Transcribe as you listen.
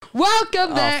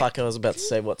Welcome back. Oh, fuck, I was about to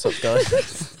say what's up,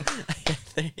 guys.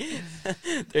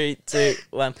 3, 2,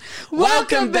 1.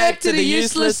 Welcome back to the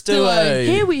Useless Duo.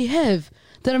 Here we have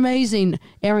the amazing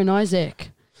Aaron Isaac.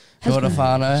 Kia ora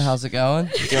whānau, how's it going?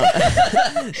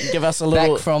 Give us a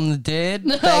little... Back from the dead.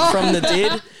 Back from the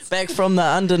dead. Back from the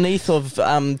underneath of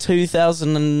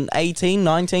 2018,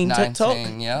 19 TikTok.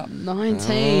 19, yeah.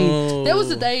 19. Oh. That was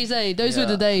the days, eh? Those were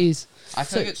the days. I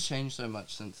feel like it's changed so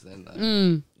much since then,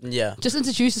 though. Yeah. Just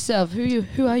introduce yourself.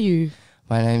 Who are you?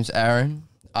 My name's Aaron.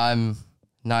 I'm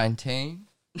 19.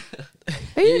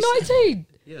 Are you 19?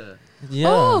 Yeah. Yeah.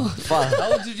 Oh. Fuck.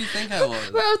 How old did you think I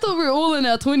was? Well, I thought we were all in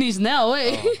our 20s now,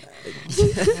 eh?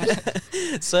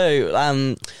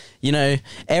 So, you know,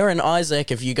 Aaron Isaac,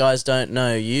 if you guys don't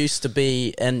know, used to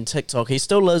be in TikTok. He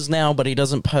still is now, but he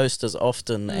doesn't post as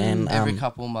often. And Every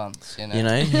couple months, you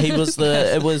know. he was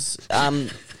it was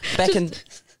back in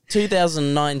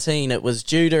 2019. It was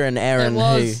Judah and Aaron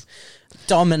who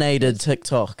dominated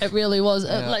TikTok. It really was.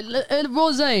 It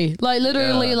was, eh? Like,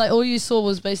 literally, like, all you saw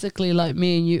was basically, like,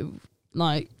 me and you,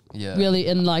 like, really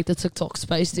in, like, the TikTok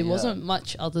space. There wasn't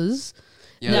much others.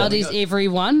 Yeah. Nowadays,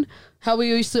 everyone... How we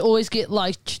used to always get,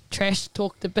 like, trash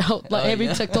talked about, like, having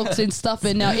TikToks and stuff,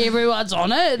 and now everyone's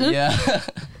on it. Yeah.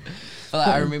 But, like,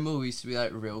 I remember we used to be,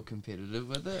 like, real competitive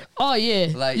with it. Oh, yeah.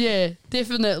 Like- yeah,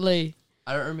 definitely.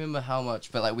 I don't remember how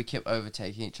much, but, like, we kept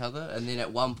overtaking each other, and then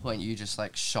at one point you just,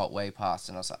 like, shot way past,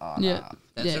 and I was like, oh, Yeah. nah.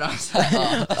 That's Yeah. when I was like,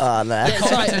 oh, Oh, no.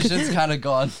 That's right. competition's kind of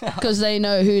gone. Because they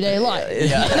know who they like.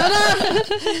 Yeah.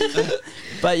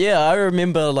 But yeah, I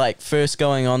remember like first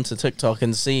going onto TikTok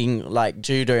and seeing like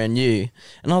Judah and you,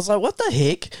 and I was like, "What the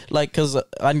heck?" Like, because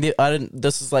I didn't.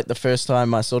 This is like the first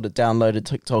time I sort of downloaded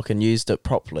TikTok and used it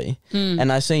properly.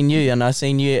 And I seen you,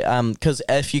 because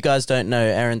if you guys don't know,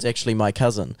 Aaron's actually my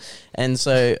cousin, and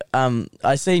so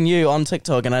I seen you on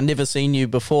TikTok, and I'd never seen you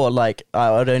before. Like,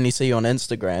 I'd only see you on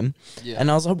Instagram, and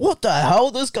I was like, "What the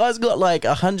hell? This guy's got like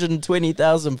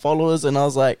 120,000 followers," and I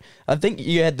was like, "I think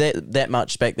you had that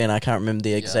much back then. I can't remember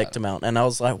the exact amount." And I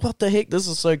was like, what the heck, this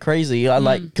is so crazy. I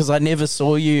like, because I never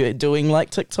saw you doing like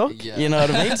TikTok, you know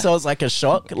what I mean? So it was like a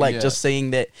shock, like just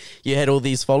seeing that you had all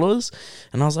these followers,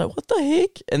 and I was like, what the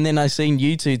heck? And then I seen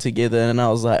you two together, and I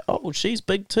was like, oh, she's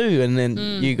big too. And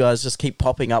then you guys just keep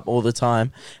popping up all the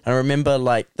time. And I remember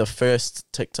like the first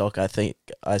TikTok I think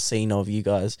I seen of you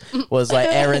guys was like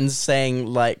Aaron's saying,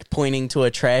 like pointing to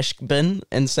a trash bin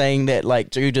and saying that like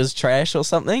Judah's trash or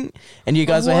something, and you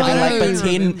guys were having like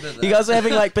pretend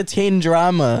pretend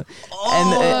drama.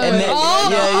 And that, I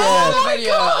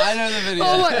know the video.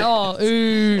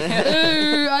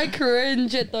 I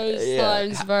cringe at those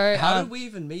times, bro. How did we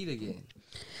even meet again?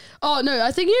 Oh, no,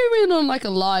 I think you went on, like,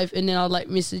 a live, and then I, like,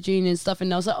 messaged you and stuff,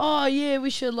 and I was like, oh, yeah, we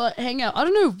should, like, hang out. I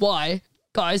don't know why.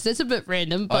 Guys, that's a bit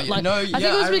random, but I think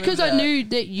it was because I knew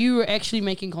that you were actually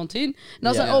making content, and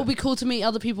I was like, oh, it'd be cool to meet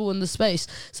other people in the space.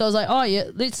 So I was like, oh yeah,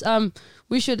 let's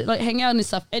we should like hang out and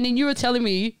stuff. And then you were telling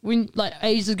me when like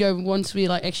ages ago, once we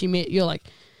like actually met, you're like,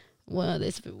 wow,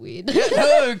 that's a bit weird.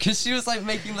 No, because she was like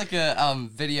making like a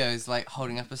videos like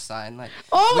holding up a sign like,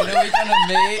 when are we gonna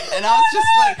meet? And I was just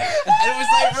like, and it was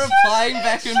like replying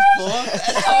back and forth,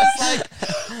 and I was like,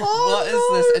 what is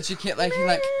this? And she kept like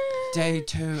day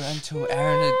 2 until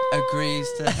Aaron agrees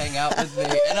to hang out with me,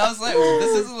 and I was like,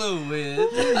 this is a little weird.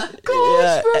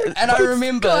 And I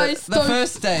remember the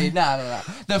first day,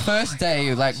 the first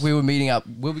day like we were meeting up,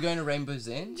 we were going to Rainbow's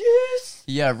End. Yes.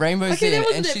 Yeah, Rainbow's Okay, End.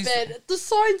 that wasn't that bad. The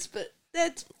signs bit.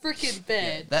 That's freaking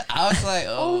bad. I was like,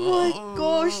 oh my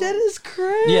gosh, that is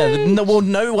crazy. Yeah, no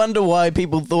wonder why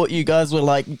people thought you guys were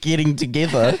like getting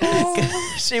together.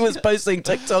 She was posting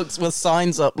TikToks with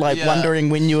signs up, like wondering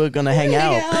when you were gonna hang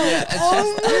out. Yeah, it's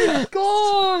oh my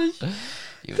gosh.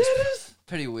 It was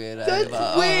pretty weird.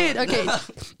 That's weird. Okay,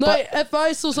 like if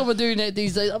I saw someone doing that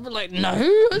these days, I'd be like, no,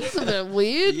 that's a bit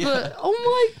weird. But oh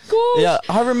my gosh. Yeah,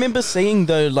 I remember seeing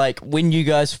though, like when you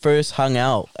guys first hung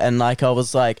out, and like I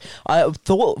was like, I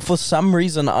thought for some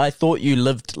reason I thought you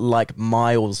lived like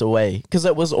miles away, because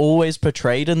it was always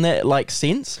portrayed in that like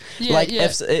sense.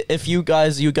 If you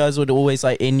guys would always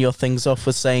like end your things off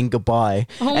with saying goodbye,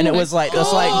 and it was like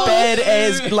this like bad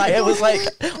as like it was like,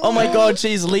 oh my god,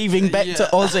 she's leaving back to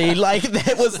Aussie, like.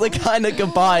 That was the kind of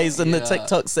goodbyes and the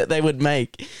TikToks that they would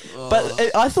make.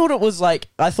 But I thought it was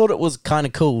kind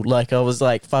of cool. Like I was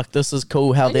like, fuck, this is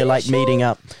cool how they're like meeting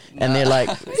up and they're like,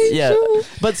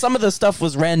 But some of the stuff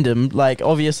was random. Like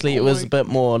obviously it was a bit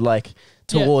more like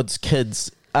towards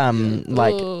kids,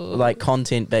 like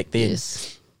content back then.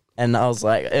 Yes. And I was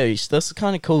like, oh, this is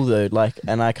kind of cool though. Like,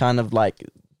 and I kind of like,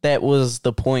 that was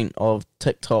the point of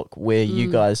TikTok where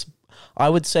you guys, I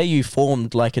would say you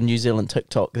formed like a New Zealand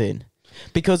TikTok then.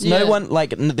 Because no one,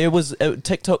 like, there was,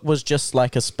 TikTok was just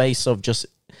like a space of just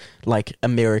like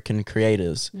American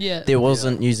creators. Yeah. There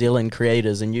wasn't New Zealand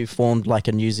creators, and you formed like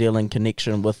a New Zealand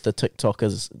connection with the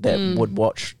TikTokers that would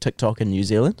watch TikTok in New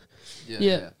Zealand.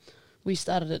 Yeah. We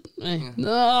started it.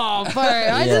 Oh, bro.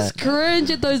 I just cringe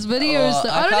at those videos.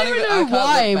 I don't even know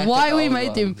why we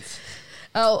made them.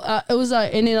 It was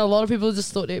like, and then a lot of people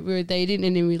just thought that we were dating,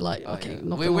 and then we like, okay,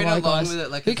 not we went along with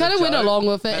it, like we kind of went along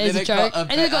with it as a joke,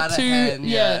 and it got too,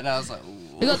 and I was like,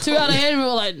 it got too out of hand, and we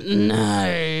were like,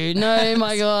 no,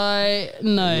 my guy,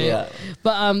 no. Yeah.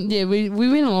 But we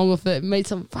went along with it, made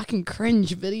some fucking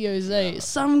cringe videos,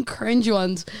 some cringe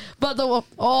ones. But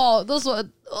this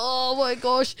one, oh my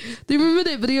gosh, do you remember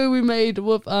that video we made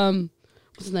with what's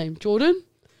his name, Jordan?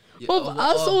 Of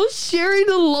us all sharing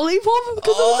a lollipop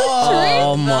because it was a trend.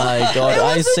 Oh my god,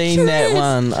 I seen that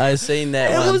one.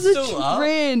 It was a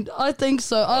trend. I think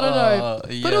so. I don't know.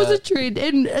 But it was a trend.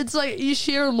 And it's like you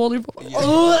share a lollipop.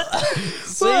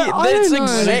 See, that's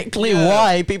exactly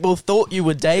why people thought you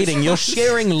were dating. You're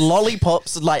sharing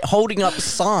lollipops, like holding up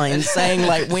signs saying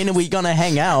like, when are we going to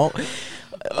hang out?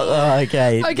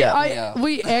 Okay.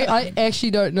 I actually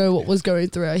don't know what was going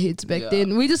through our heads back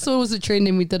then. We just thought it was a trend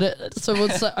and we did it. So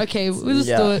it's like, okay, we'll just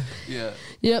do it. Yeah.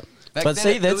 Yep. But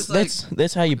see,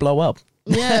 that's how you blow up.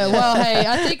 Yeah. Well, hey,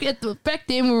 I think back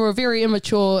then we were very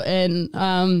immature and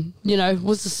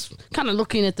was just kind of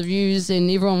looking at the views and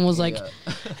everyone was like,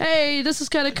 hey, this is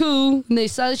kind of cool. And they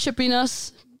started shipping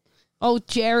us. Oh,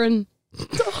 Jaren.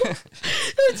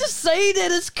 Just saying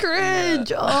that it's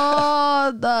cringe.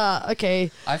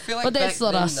 Okay. I feel like back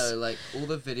then though, like all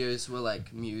the videos were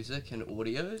like music and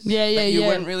audios. You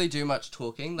wouldn't really do much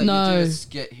talking. Like you do a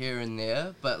skit here and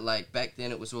there, but like back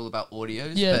then it was all about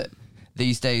audios. Yeah. But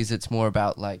these days it's more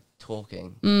about like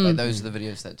talking. Like those are the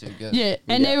videos that do good. Yeah,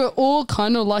 and they were all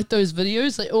kind of like those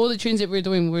videos. Like all the tunes that we were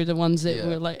doing were the ones that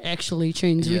were like actually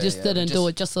tunes. We just didn't do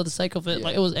it just for the sake of it.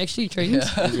 Like it was actually tunes.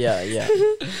 Yeah.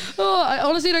 I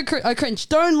honestly don't. I cringe.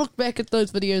 Don't look back at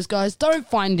those videos, guys. Don't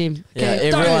find them. Okay?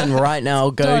 Yeah, everyone right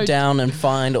now go down and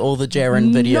find all the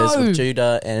Jaren videos with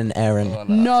Judah and Aaron. Oh,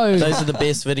 no. Those are the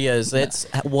best videos. That's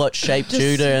what shaped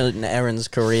Judah and Aaron's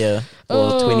career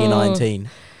for 2019.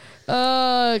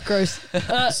 Gross.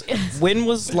 When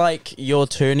was like your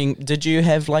turning? Did you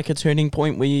have like a turning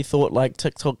point where you thought like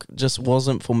TikTok just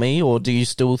wasn't for me, or do you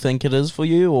still think it is for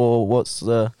you, or what's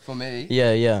the? For me.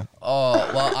 Yeah. Oh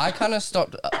well, I kind of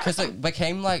stopped because it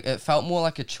became like it felt more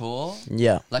like a chore.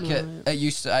 Yeah. Like I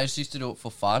just used to do it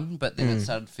for fun, but then it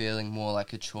started feeling more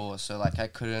like a chore. So like I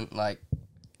couldn't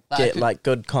get like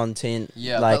good content.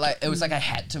 Yeah, but like it was like I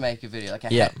had to make a video. Like I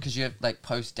had, because you have like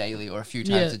post daily or a few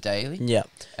times a daily. Yeah.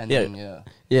 And then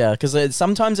Yeah, because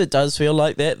sometimes it does feel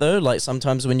like that though. Like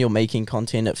sometimes when you're making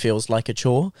content, it feels like a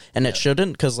chore, and it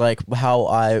shouldn't. Because like how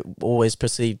I always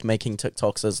perceived making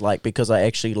TikToks is like because I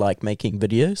actually like making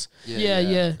videos.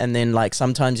 Yeah. And then like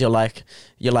sometimes you're like,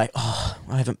 oh,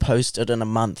 I haven't posted in a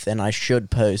month, and I should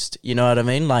post. You know what I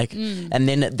mean? Like, and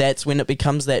then that's when it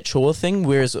becomes that chore thing.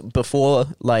 Whereas before,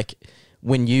 like,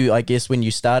 when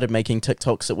you started making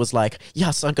TikToks, it was like,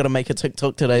 yes, I've got to make a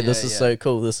TikTok today. This is so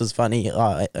cool. This is funny.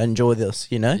 I enjoy this,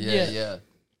 you know? Yeah.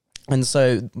 And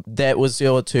so that was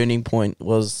your turning point,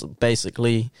 was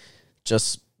basically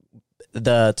just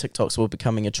the TikToks were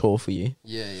becoming a chore for you.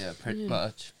 Yeah, pretty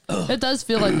much. It does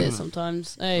feel like that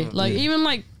sometimes. Hey, like even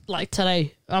like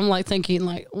today, I'm like thinking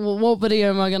like, what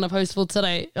video am I going to post for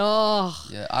today? Oh.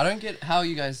 Yeah, I don't get how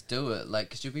you guys do it. Like,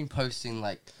 because you've been posting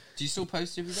like, do you still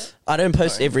post every day? I don't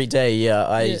post every day.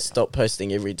 I stopped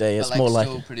posting every day. It's more like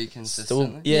still pretty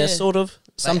consistent. Sort of.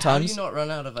 Sometimes. How do you not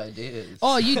run out of ideas?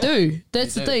 Oh, you do.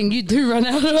 That's the thing. You do run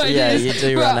out of ideas. Yeah, you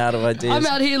do run out of ideas. I'm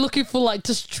out here looking for like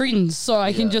just trends so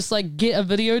I can just like get a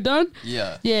video done.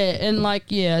 Yeah. Yeah, and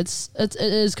like it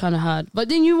is kind of hard. But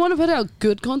then you want to put out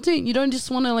good content. You don't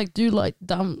just want to like do like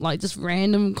dumb like just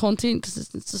random content because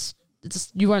it's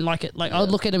just you won't like it. Like I'll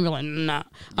look at it and be like, nah,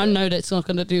 I know that's not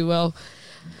going to do well.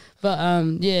 But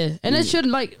and it should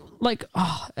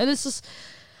and it's just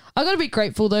I gotta be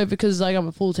grateful though because like I'm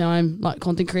a full-time like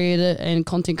content creator, and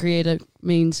content creator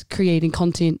means creating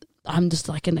content. I'm just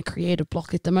like in a creative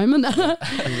block at the moment.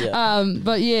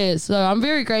 But yeah, so I'm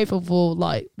very grateful for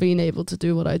like being able to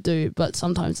do what I do, but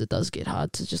sometimes it does get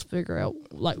hard to just figure out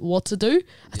like what to do.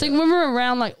 I think when we're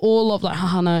around like all of like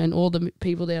Hahana and all the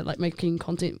people there like making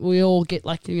content, we all get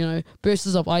like, you know,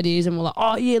 bursts of ideas and we're like,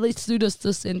 oh yeah, let's do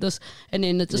this and this, and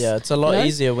then it just it's a lot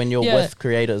easier when you're with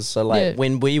creators. So like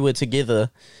when we were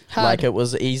together, like it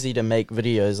was easy to make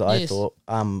videos. I thought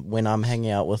when I'm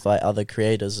hanging out with like other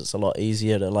creators, it's a lot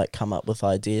easier to like like come up with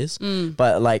ideas.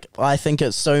 But like I think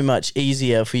it's so much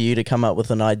easier for you to come up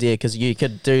with an idea because you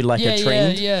could do like a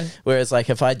trend. Whereas like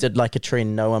if I did like a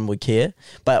trend, no one would care.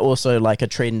 But also like a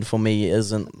trend for me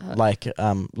isn't like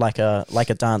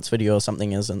a dance video or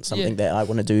something isn't something that I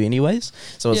want to do anyways.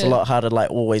 So it's a lot harder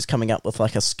like always coming up with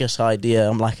like a skit idea.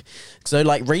 I'm like, so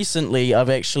like recently I've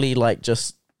actually like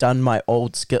just done my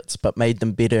old skits but made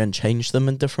them better and changed them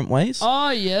in different ways. So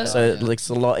it's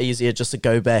a lot easier just to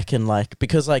go back and like,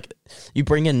 because like you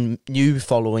bring in new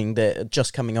following that are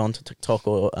just coming on to TikTok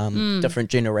or different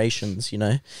generations, you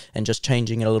know, and just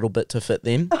changing it a little bit to fit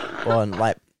them. And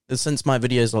like since my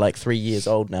videos are like 3 years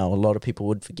old now, a lot of people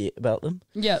would forget about them.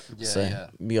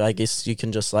 I guess you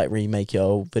can just like remake your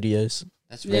old videos.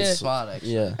 That's really smart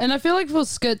actually. And I feel like for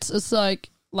skits it's like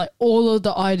all of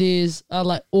the ideas are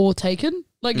like all taken.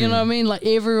 Like, you know what I mean? Like,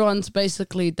 everyone's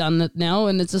basically done it now,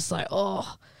 and it's just like,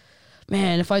 oh,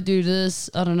 man, if I do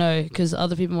this, I don't know, because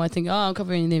other people might think, oh, I'm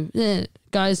copying them.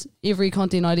 Guys, every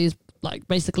content idea is, like,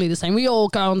 basically the same. We all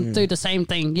go and do the same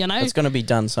thing, you know? It's going to be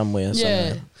done somewhere.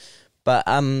 But,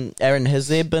 Aaron, has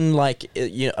there been, like,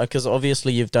 you know, because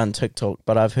obviously you've done TikTok,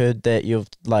 but I've heard that you've,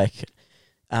 like,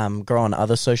 grown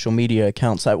other social media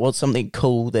accounts. Like, what's something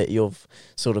cool that you've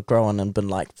sort of grown and been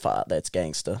like, fuck, that's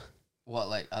gangster? What,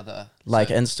 like other... Like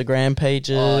Instagram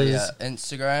pages? Oh, yeah,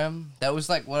 Instagram. That was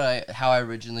like how I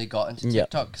originally got into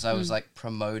TikTok, because I was like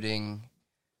promoting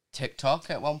TikTok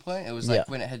at one point. It was like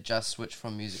when it had just switched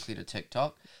from Musical.ly to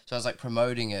TikTok. So I was like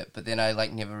promoting it, but then I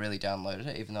like never really downloaded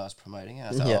it, even though I was promoting it. I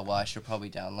was like, oh, well, I should probably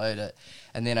download it.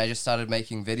 And then I just started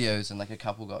making videos, and like a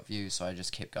couple got views, so I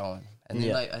just kept going. And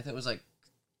then like, I think it was like,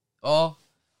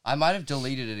 I might have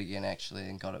deleted it again actually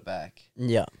and got it back.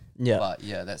 But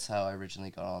yeah, that's how I originally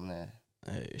got on there.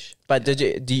 But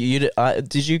did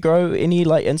you grow any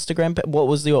like Instagram? What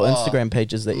was your Instagram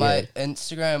pages that you had? My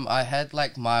Instagram, I had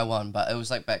like my one, but it was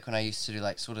like back when I used to do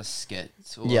like sort of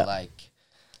skits or like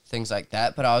things like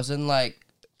that. But I was in like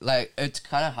it's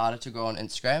kind of harder to grow on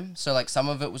Instagram. So like some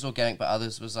of it was organic, but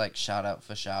others was like shout out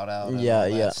for shout out. And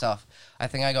all that stuff. I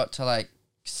think I got to like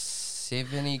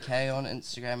 70K on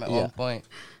Instagram at one point.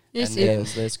 That's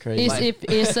crazy.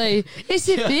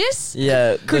 SFS?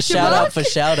 Yeah, the shout out for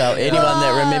shout out. Anyone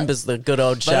that remembers the good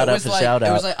old shout out for shout out.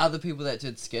 It was like other people that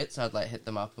did skits. I'd like hit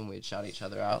them up and we'd shout each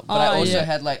other out. But I also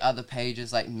had like other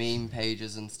pages, like meme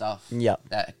pages and stuff.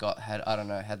 That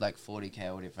had like 40K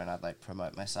or whatever, and I'd like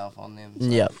promote myself on them.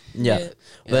 So.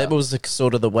 That was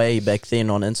sort of the way back then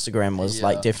on Instagram was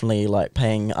like definitely like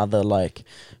paying other like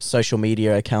social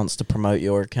media accounts to promote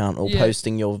your account or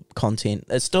posting your content.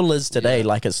 It still is today.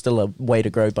 Like it's still a way to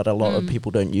grow, but a lot of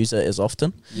people don't use it as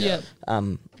often.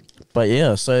 But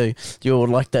yeah, so you're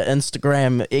like the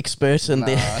Instagram expert and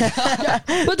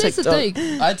but that's the thing.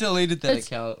 I deleted that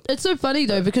account. It's so funny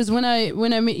though, because when I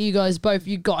met you guys both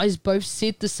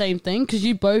said the same thing, because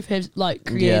you both have like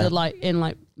created like and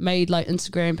like made like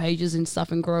Instagram pages and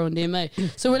stuff and grown them.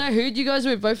 So when I heard you guys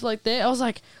were both like that, I was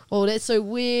like, oh, that's so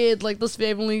weird. Like this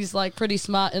family's like pretty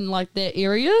smart in like that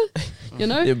area, you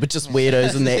know? Yeah, but just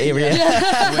weirdos in that area.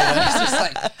 Weirdos, just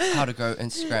like how to grow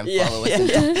Instagram followers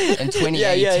in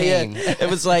 2018. It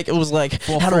was like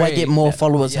how do I get more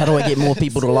followers? How do I get more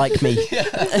people to like me?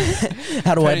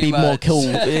 How do I be more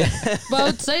cool? But I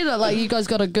would say that like you guys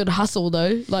got a good hustle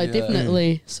though, like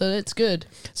definitely. So that's good.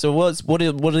 So what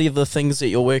are the things that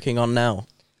you're working on now?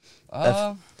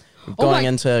 Going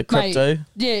into crypto?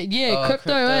 Mate,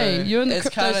 crypto, You're in the crypto space.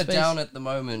 It's kind of down at the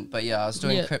moment, but I was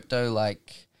doing crypto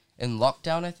like in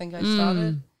lockdown, I think I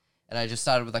started. And I just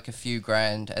started with like a few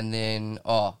grand, and then,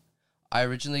 I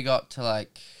originally got to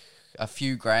like a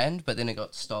few grand, but then it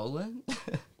got stolen.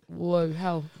 Whoa,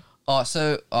 how? I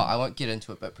won't get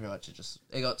into it, but pretty much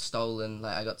it got stolen,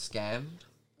 like I got scammed.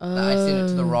 I sent it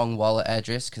to the wrong wallet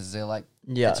address because they're like,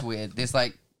 it's weird. There's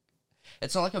like,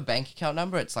 it's not like a bank account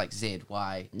number. It's like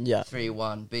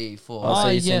ZY31B4. So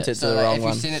you sent it to the wrong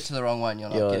one. If you send it to the wrong one, you're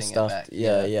not getting it back.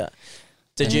 Yeah.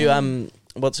 Did you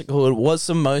what's it called? What's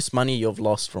the most money you've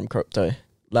lost from crypto?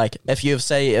 Like if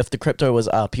the crypto was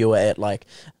up, you were at like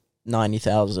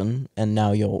 90,000, and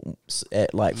now you're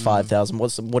at like 5,000.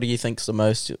 What do you think's the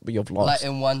most you've lost? Like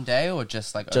in one day, or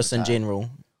just like just in general?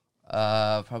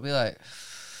 Probably like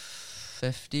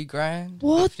 50 grand.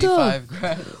 55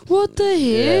 grand. What the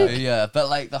heck? Yeah, but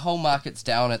like the whole market's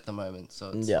down at the moment,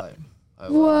 so it's like.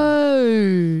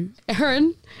 Whoa,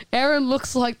 Aaron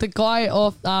looks like the guy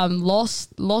of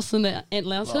Lost in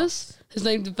Atlantis. Lost. His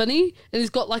name's Vinny, and he's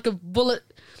got like a bullet,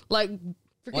 like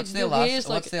what's their last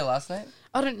name?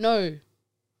 I don't know.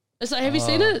 It's like, have you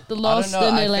seen it? The Lost in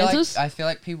Atlantis? I feel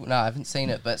like people... No, I haven't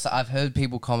seen it, but I've heard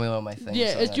people comment on my thing.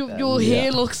 Yeah, it's your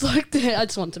hair looks like that. I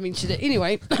just want to mention it.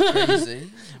 Anyway.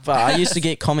 Crazy. But I used to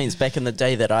get comments back in the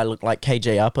day that I looked like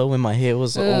KJ Upper when my hair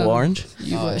was all orange.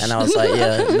 And I was like,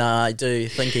 yeah, nah, I do,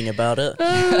 thinking about it.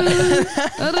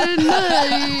 I don't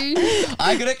know.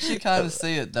 I could actually kind of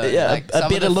see it, though. Yeah, like a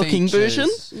better looking version.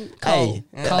 Cole.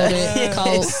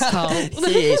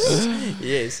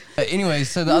 Yes. Anyway,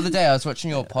 so the other day I was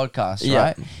watching your podcast,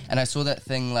 right? And I saw that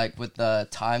thing like with the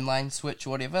timeline switch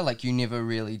or whatever, like you never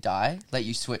really die, like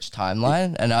you switch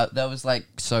timeline, and that was like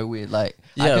so weird. Like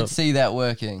I could see that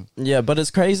working. Yeah, but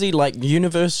it's crazy. Like the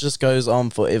universe just goes on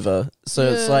forever,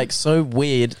 so it's like so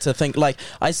weird to think. Like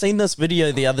I seen this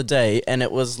video the other day, and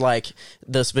it was like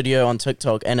this video on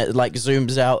TikTok, and it like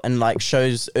zooms out and like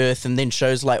shows Earth, and then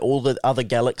shows like all the other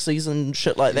galaxies and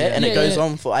shit like that, and it goes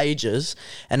on for ages.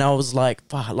 And I was like,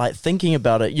 fuck, like thinking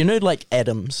about it, you know, like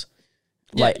atoms.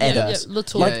 Like atoms,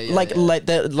 like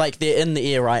they're in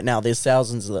the air right now. There's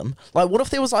thousands of them. Like, what if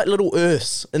there was like little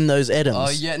Earths in those atoms? Oh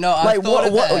yeah, no, I like thought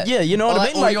of that. Yeah, you know what I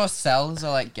mean. All like your cells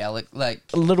are like like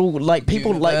little like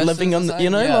people like living on. You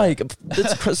know, like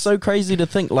it's so crazy to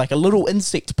think. Like a little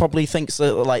insect probably thinks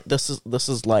that like this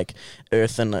is like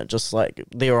Earth, and it just like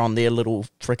they're on their little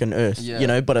freaking Earth. You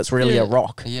know, but it's really a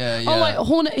rock. Yeah. Oh, like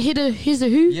Hornet here's a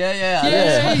who?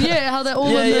 Yeah. How they're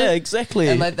all exactly.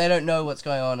 And like they don't know what's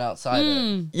going on outside.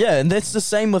 Yeah, and that's the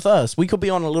same with us. We could be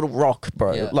on a little rock,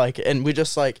 bro. Yeah. Like, and we're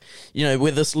just like, you know,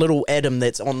 we're this little atom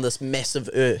that's on this massive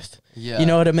Earth. Yeah. You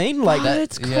know what I mean? Like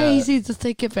it's crazy to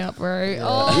think about, bro. Yeah.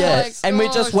 Oh, my And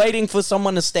we're just waiting for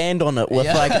someone to stand on it with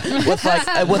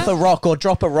with a rock, or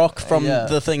drop a rock from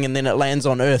the thing, and then it lands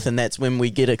on Earth, and that's when we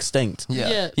get extinct.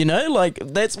 Yeah. You know, like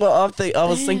that's what I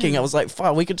was thinking. I was like,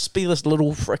 fuck, we could just be this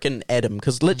little freaking atom,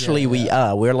 because literally we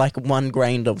are. We're like one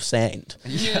grain of sand.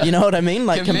 Yeah. You know what I mean?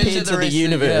 Like compared to the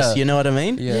universe. You know what I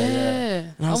mean?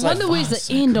 Yeah. I wonder where's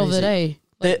the end of it, eh?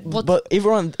 But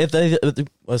everyone,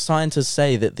 if scientists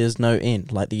say that there's no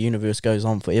end, like the universe goes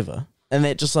on forever, and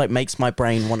that just like makes my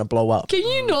brain want to blow up. Can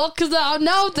you not? Because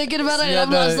now I'm thinking about it, and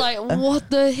I'm just like, what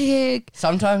the heck?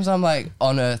 Sometimes I'm like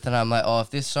on Earth, and I'm like, oh,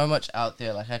 if there's so much out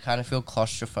there, like I kind of feel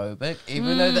claustrophobic,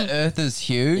 even though the Earth is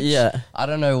huge. Yeah, I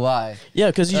don't know why.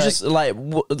 Yeah, because you just like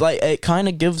it kind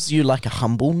of gives you like a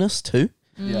humbleness too.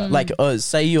 Yeah. Like,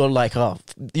 say you're like,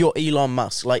 you're Elon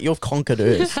Musk, like you've conquered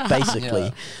Earth,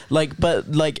 basically. Like,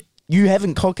 but like you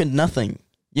haven't conquered nothing.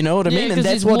 You know what I mean? And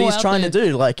that's what he's trying to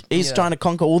do. Like, he's trying to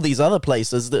conquer all these other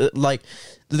places.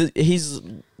 He's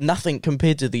nothing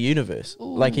compared to the universe.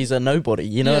 Ooh. Like, he's a nobody.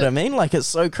 You know what I mean? Like, it's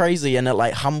so crazy, and it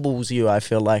like humbles you. I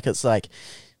feel like it's like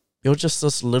you're just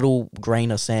this little grain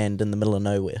of sand in the middle of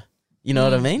nowhere. You know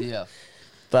what I mean? Yeah.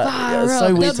 But it's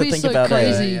so weird to think about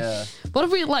crazy. What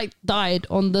if we like died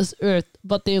on this Earth,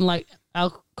 but then like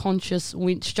our conscious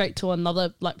went straight to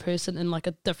another like person in like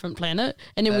a different planet,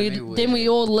 and then we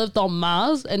all lived on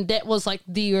Mars, and that was like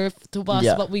the Earth to us,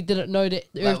 but we didn't know that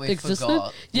Earth existed.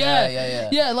 Forgot.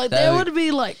 Yeah. Like that would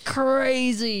be like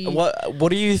crazy. What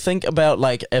do you think about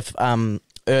like if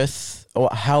Earth, or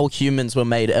how humans were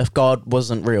made if God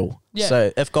wasn't real? Yeah.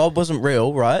 So if God wasn't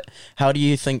real, right? How do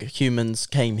you think humans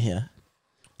came here?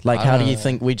 Like, how do you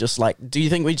think we just, like, do you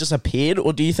think we just appeared?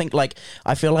 Or do you think, like,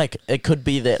 I feel like it could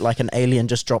be that, like, an alien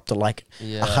just dropped to, like,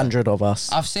 100 of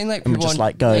us. I've seen, like, people just,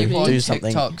 like, go do something.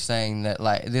 TikTok saying that,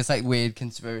 like, there's, like, weird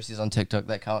conspiracies on TikTok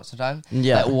that come up sometimes.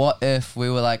 Yeah. Like, what if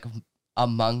we were, like, a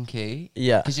monkey?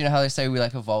 Yeah. Because you know how they say we,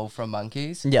 like, evolved from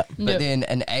monkeys? Yeah. But then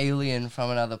an alien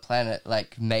from another planet,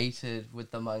 like, mated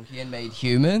with the monkey and made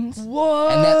humans. Whoa.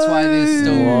 And that's why there's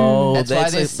still, that's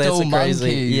monkeys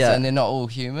crazy. and they're not all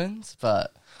humans,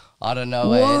 but... I don't know.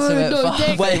 Wait,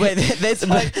 that's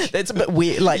a bit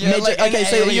weird. Like, magic. Like okay,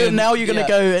 so you're gonna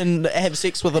go and have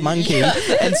sex with a monkey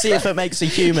and see if it makes a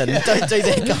human. Don't do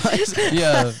that, guys.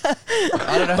 Yeah,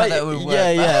 I don't know how that would work.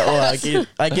 Well,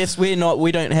 I guess we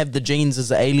don't have the genes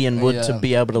as an alien would to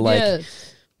be able to like. Yeah.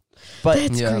 But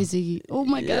that's crazy. Oh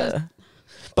my god.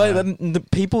 But the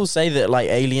people say that like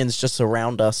aliens just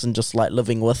surround us and just like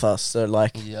living with us. So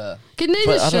like, can they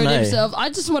just show themselves? I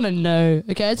just want to know.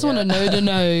 Okay, I just want to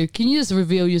know. Can you just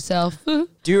reveal yourself? Do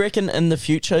you reckon in the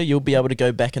future you'll be able to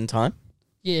go back in time?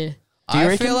 Yeah.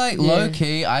 I feel like low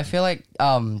key. I feel like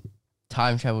time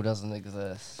travel doesn't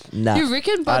exist. Nah. You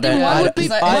reckon? But then why would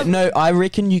people? I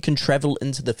reckon you can travel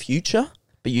into the future,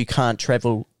 but you can't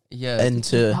travel.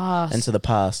 Into the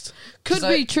past. Could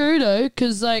be true though,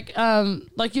 because like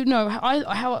you know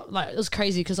how like it was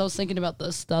crazy because I was thinking about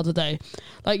this the other day,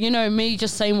 like you know me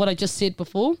just saying what I just said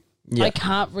before. I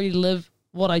can't relive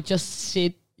what I just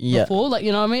said before, like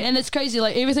you know what I mean. And it's crazy,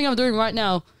 like everything I'm doing right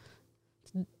now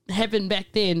happened back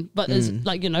then, but is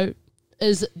like, you know,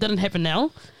 didn't happen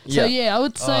now. So I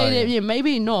would say that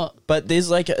maybe not. But there's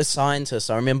like a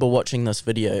scientist. I remember watching this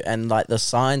video, and like the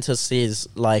scientist says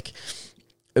like,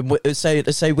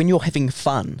 say when you're having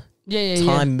fun,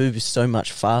 time moves so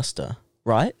much faster,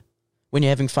 right? When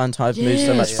you're having fun, time moves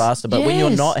so much faster. But when you're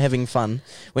not having fun,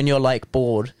 when you're like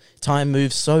bored, time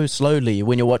moves so slowly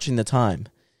when you're watching the time.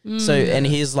 So, and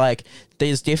he's like,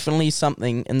 there's definitely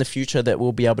something in the future that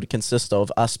we'll be able to consist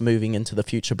of us moving into the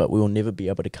future, but we will never be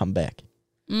able to come back.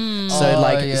 And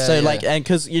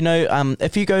because, you know,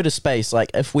 if you go to space,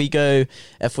 like if we move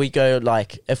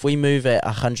at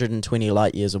 120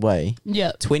 light years away,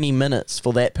 20 minutes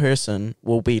for that person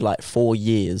will be like 4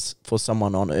 years for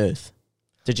someone on Earth.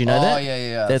 Did you know that? Oh,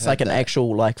 yeah. That's like an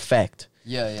actual like fact.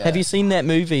 Yeah. Have you seen that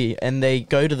movie? And they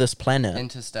go to this planet.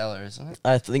 Interstellar, isn't it?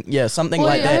 I think, something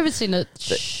like that. I haven't seen it.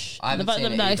 I haven't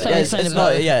seen it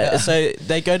either. So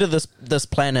they go to this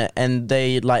planet and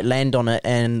they like land on it,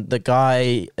 and the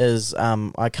guy is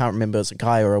I can't remember if it's a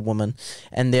guy or a woman,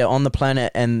 and they're on the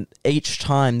planet, and each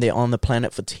time they're on the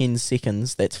planet for 10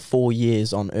 seconds, that's 4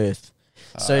 years on Earth.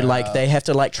 So like they have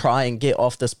to like try and get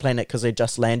off this planet because they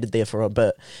just landed there for a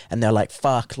bit, and they're like,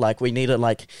 fuck, like we need to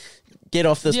like get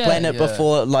off this planet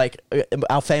before like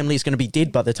our family's going to be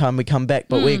dead by the time we come back,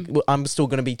 but I'm still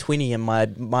going to be 20 and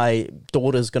my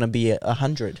daughter's going to be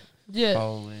 100.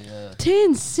 Holy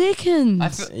 10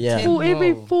 seconds for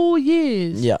every 4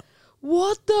 years.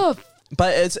 What the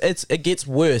but it gets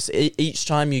worse each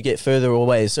time you get further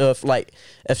away. So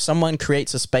if someone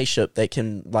creates a spaceship that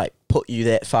can like put you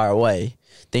that far away,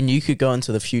 then you could go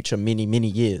into the future many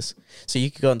years. So you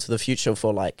could go into the future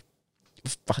for like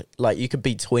you could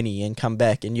be 20 and come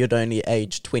back, and you'd only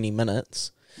age 20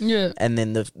 minutes. And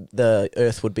then the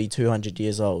Earth would be 200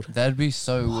 years old. That'd be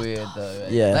so weird though.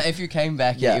 Yeah. Like if you came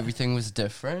back and everything was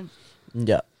different.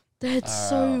 Yeah. That's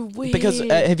so weird. Because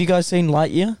have you guys seen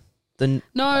Lightyear? No.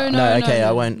 Okay,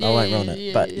 I won't ruin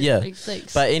it. But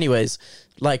but anyways,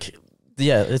 like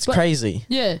it's crazy.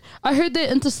 Yeah, I heard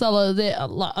that Interstellar. That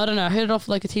like I don't know. I heard it off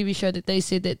like a TV show that they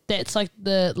said that's like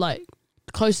the like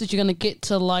closest you're gonna get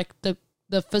to like the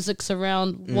physics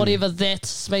around whatever that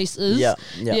space is. Yeah.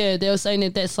 They were saying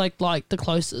that that's like the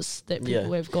closest that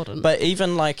people have gotten. But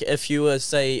even like if you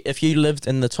lived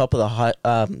in the top of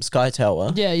the Sky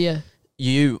Tower,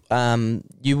 you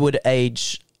would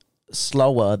age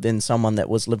slower than someone that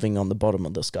was living on the bottom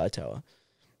of the Sky Tower.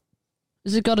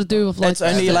 Has it got to do with like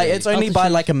it's only by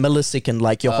like a millisecond,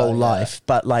 like your whole life,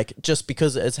 but like just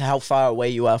because it's how far away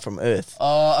you are from Earth.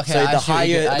 Oh, okay. So the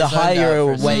higher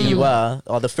away you are,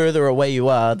 or the further away you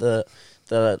are, the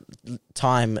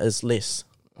time is less.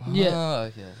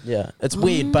 Yeah, it's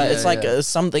weird, but it's like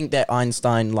something that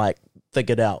Einstein like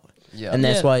figured out. Yeah. And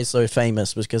that's why he's so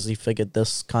famous, because he figured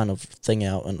this kind of thing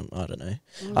out, and I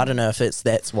don't know if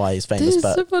that's why he's famous. It's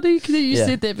so funny that you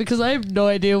said that, because I have no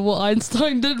idea what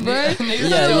Einstein did, bro.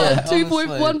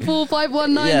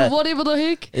 2.14519 whatever the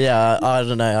heck. Yeah, I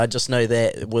don't know. I just know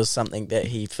that it was something that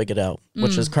he figured out,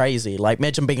 which is crazy. Like,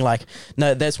 imagine being like,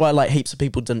 no, that's why like heaps of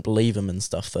people didn't believe him and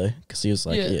stuff though, because he was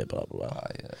like, blah blah blah.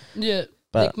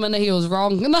 But Nick he was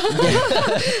wrong.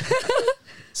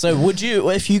 So would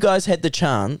you, if you guys had the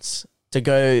chance to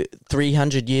go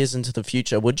 300 years into the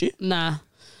future, would you? Nah.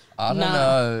 I don't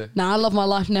know. Nah, I love my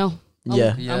life now.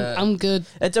 I'm good.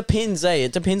 It depends,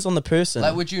 It depends on the person.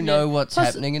 Like, would you know what's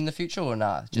happening in the future or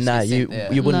not? You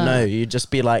wouldn't know. You'd just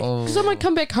be like... Because I might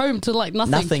come back home to, like,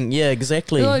 nothing. Nothing, yeah,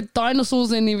 exactly. Like,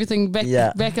 dinosaurs and everything back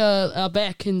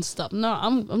and stuff. No,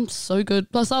 I'm so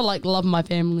good. Plus, I, like, love my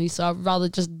family, so I'd rather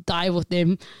just die with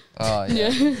them. Oh, yeah.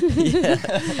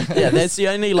 Yeah, that's the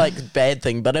only, like, bad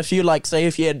thing. But if you, like, say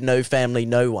if you had no family,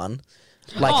 no one...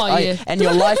 Like and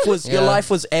your life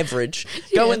was average.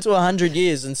 Go into 100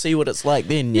 years and see what it's like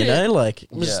then, you know? Like,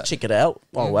 just check it out.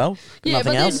 Oh, well,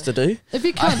 nothing else to do. If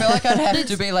you I feel like I'd have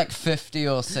to be like 50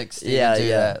 or 60 to do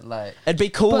that. Like, it'd be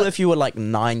cool if you were like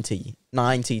 90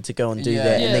 to go and do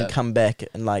that and then come back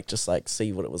and like just like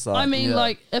see what it was like. I mean,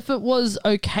 like, if it was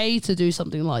okay to do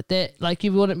something like that, like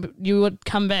you would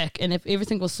come back, and if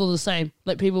everything was still the same,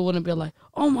 like people wouldn't be like,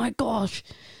 oh my gosh,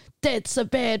 that's a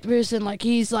bad person, like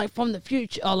he's like from the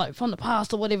future or like from the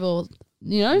past or whatever,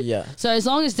 you know? Yeah. So as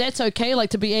long as that's okay, like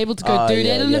to be able to go do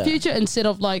that in the future instead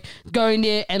of like going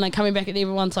there and like coming back and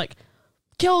everyone's like,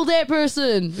 kill that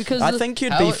person, because I think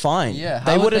you'd be fine. Yeah.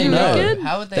 They wouldn't know.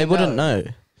 How would they wouldn't know.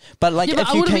 But like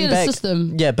if you came back,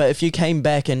 but if you came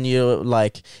back and you're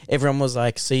like everyone was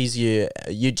like sees you,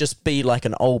 you'd just be like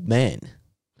an old man.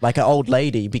 like an old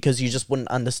lady, because you just wouldn't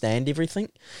understand everything.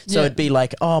 So Yeah. it'd be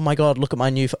like, oh my God, look at my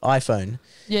new iPhone.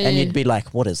 Yeah, And yeah. you'd be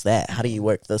like, what is that? How do you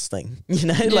work this thing? You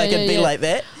know, Yeah, like it'd be yeah. like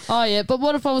that. Oh yeah, but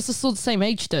what if I was still the same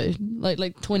age though, like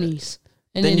 20s?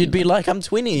 And Then you'd be like, I'm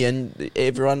 20, and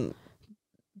everyone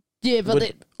yeah, but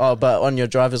would, but on your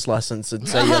driver's license it'd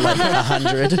say you're like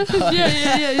 100.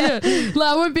 yeah. Like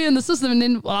I won't be in the system, and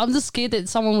then I'm just scared that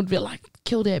someone would be like,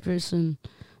 kill that person.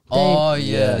 Oh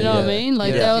yeah, You know what I mean?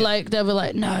 Like Yeah. they were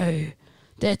like, no,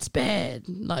 that's bad.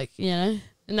 Like, you know,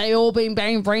 and they all been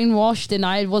brainwashed, and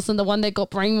I wasn't the one that got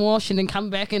brainwashed, and then come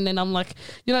back, and then I'm like,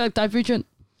 you know, like Divergent.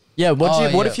 Yeah, what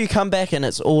Oh, if you come back and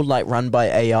it's all like run by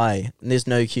AI and there's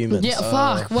no humans? Yeah,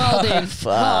 fuck. Well then,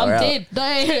 well, I'm out. dead.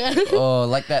 They. Oh,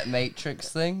 like that Matrix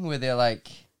thing where they're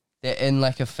in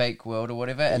like a fake world or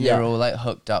whatever, and Yeah. they're all like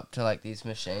hooked up to like these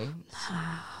machines.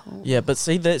 Yeah, but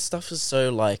see, that stuff is so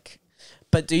like.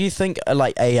 But do you think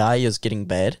like AI is getting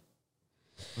bad?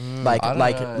 I don't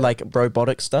know. Like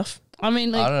robotic stuff? I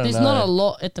mean, I like, don't there's know. not a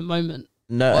lot at the moment.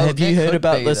 No, Well, have you there heard could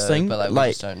about be, this though, thing? But like, we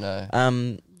just don't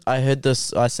know. I heard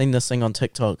this. I seen this thing on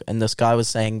TikTok, and this guy was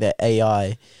saying that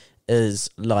AI is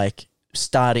like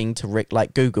starting to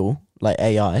like Google, like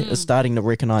AI is starting to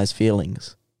recognize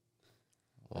feelings.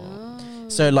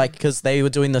 So like, because they were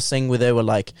doing this thing where they were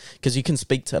like, because you can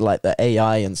speak to like the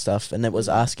AI and stuff, and it was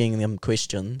asking them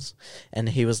questions, and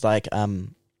he was like,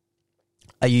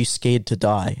 "Are you scared to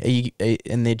die?"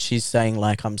 And then she's saying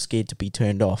like, "I'm scared to be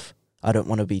turned off. I don't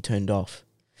want to be turned off."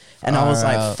 And I was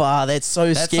like, "Far, that's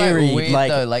so That's scary." like weird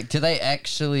like, though. Like, do they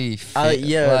actually?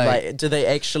 do they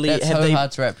actually That's have so they?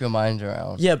 hard to wrap your mind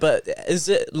around. Yeah, but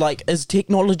is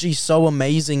technology so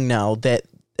amazing now that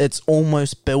it's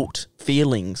almost built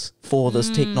feelings for this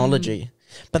technology?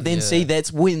 But then see,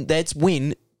 that's when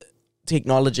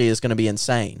technology is going to be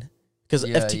insane. Because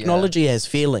Yeah, if technology has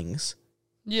feelings,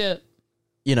 Yeah.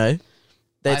 you know,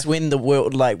 that's when the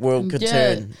world could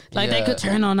turn. Like they Yeah. could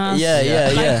turn on us.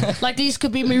 Yeah. Like these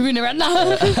could be moving around.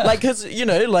 No. Like, because you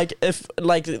know, like if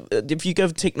you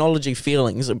give technology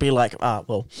feelings, it'd be like,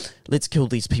 well, let's kill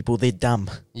these people. They're dumb.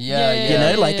 Yeah, Yeah, You know,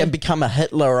 yeah, like yeah. and become a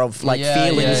Hitler of like Yeah,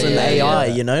 feelings yeah, and yeah, AI.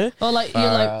 yeah. You know. Or like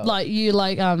you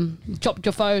Far dropped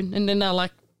your phone, and then they're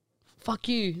like, fuck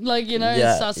you. Like, you know,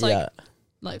 Yeah, it starts like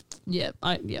yeah.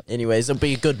 yeah. Anyways, it'll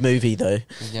be a good movie though.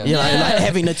 Yeah. You know, like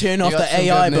having to turn off got the some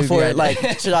AI good before movie it like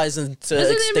ideas. tries into Isn't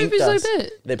there extinct movies like us. that?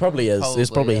 There probably is. There's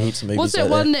Probably, probably yeah. heaps of movies What's that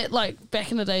like one that. that like back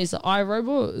in the days, the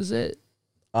iRobot? Is it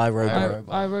iRobot.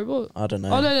 iRobot. I don't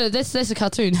know. Oh no, that's a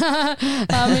cartoon.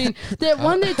 I mean, that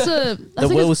one that's The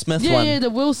Will Smith one. Yeah, the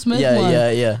Will Smith yeah, one.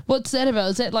 yeah. What's that about?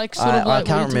 Is that like sort of I like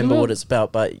can't what remember what it's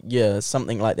about, but yeah,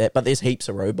 something like that. But there's heaps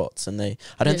of robots, and I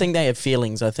don't Yeah. think they have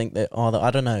feelings. I think that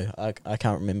I don't know. I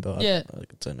can't remember. Yeah. I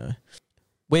don't know.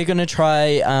 We're gonna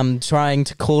try trying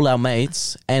to call our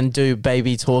mates and do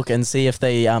baby talk and see if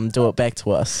they do it back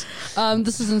to us.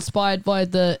 This is inspired by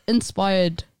the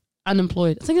Inspired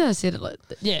Unemployed. I think I said it like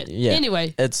that. Yeah. Yeah.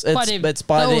 Anyway, It's by them. it's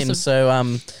by They're them.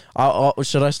 awesome. So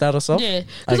should I start us off? Yeah,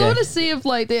 because I Okay. want to see if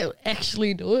like they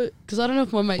actually do it. Because I don't know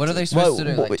if my mates. What are they supposed to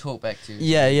do? Well, Like talk back to you?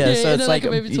 Yeah. Yeah, So yeah, it's no, like like a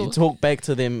baby you talk. talk back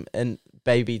to them and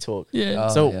baby talk. Yeah.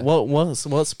 Oh, So yeah.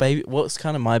 what's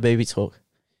kind of my baby talk?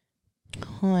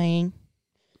 Hi.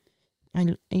 Are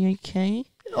you okay?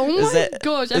 Oh Is my that-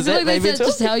 gosh! I is feel that like that's baby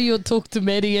just talk? how you would talk to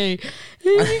Maddie. Eh? Are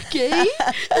you okay?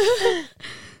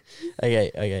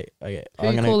 Okay.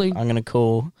 Who you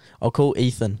calling? I'll call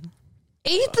Ethan.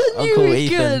 Ethan, I'll you call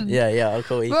wicked. Ethan. Yeah, I'll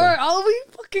call Ethan. Bro, I'll be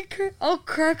fucking. I'll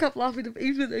crack up laughing if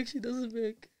Ethan actually doesn't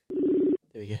make.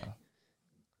 There we go.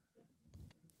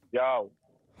 Yo.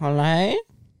 Hello?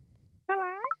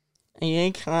 Hello? Are you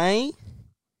okay?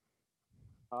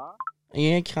 Huh? Are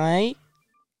you okay?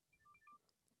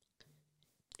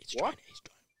 What?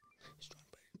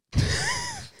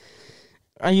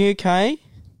 Are you okay?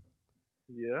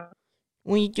 Yeah.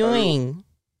 What are you doing?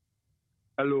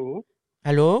 Hello.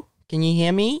 Hello? Can you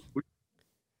hear me?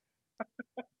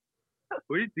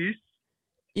 Who is this?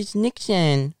 It's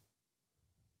Nixon.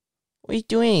 What are you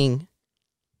doing?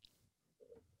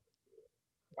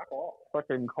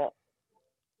 Fucking cock.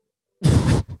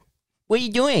 What are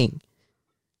you doing?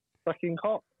 Fucking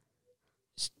cock.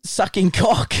 Sucking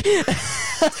cock.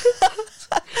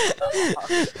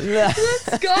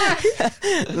 Guy.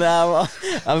 No,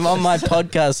 I'm on my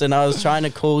podcast and I was trying to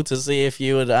call to see if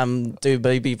you would do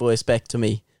baby voice back to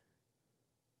me.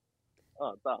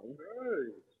 Oh,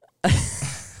 damn.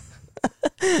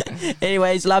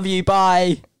 Anyways, love you.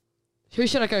 Bye. Who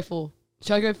should I go for?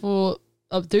 Should I go for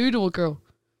a dude or a girl?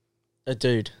 A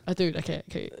dude. A dude. Okay.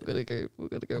 We're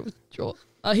gonna go with Joel.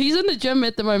 He's in the gym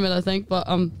at the moment, I think, but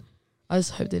I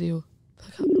just hope that he'll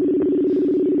pick up.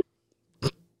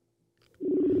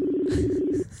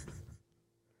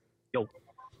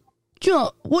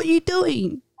 Jot, what are you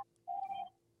doing?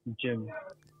 Gym.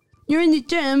 You're in the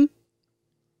gym?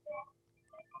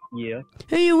 Yeah.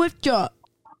 Who are you with, Jot?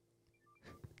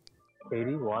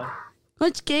 Katie, why?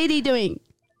 What's Katie doing?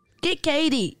 Get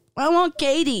Katie. I want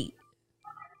Katie.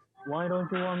 Why don't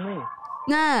you want me?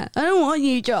 Nah, I don't want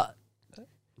you, Jot.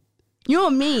 You're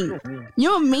mean.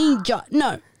 You're mean, Jot.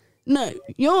 No,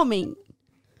 you're mean.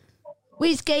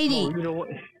 Where's Katie? No,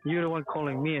 you're the one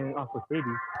calling me and after Katie.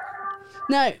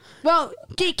 No. Well,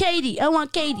 get Katie. I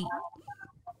want Katie.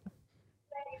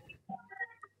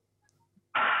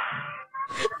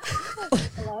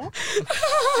 Hello?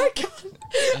 Oh, God.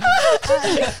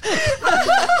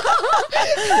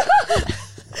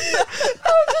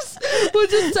 We're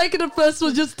just taking it first.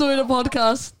 We're just doing a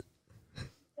podcast.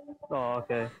 Oh,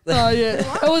 okay. Oh yeah,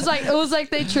 it was like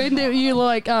they trained you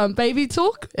like baby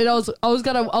talk, and I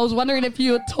was wondering if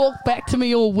you would talk back to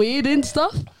me all weird and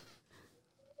stuff.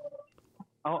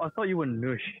 I thought you were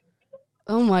Nush.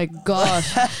 Oh my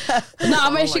gosh! No,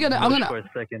 I'm actually Nush gonna for a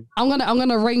second. I'm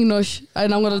gonna ring Nush,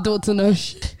 and I'm gonna do it to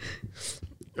Nush.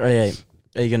 Oh yeah.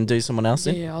 Are you gonna do someone else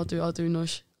then? Yeah, I'll do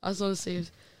Nush. I just want to see if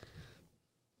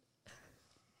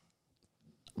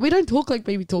we don't talk like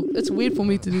baby talk. It's weird for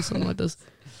me to do something like this.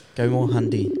 Go more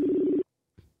handy.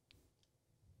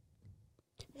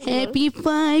 Happy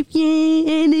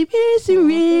 5-year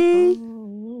anniversary.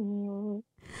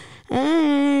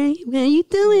 Hi, what are you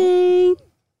doing?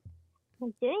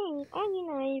 I'm doing,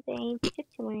 babe. Just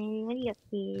chilling. What are you up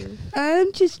to?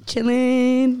 I'm just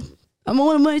chilling. I'm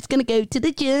almost gonna go to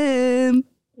the gym.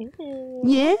 Ooh,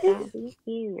 Yeah.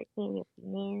 you working your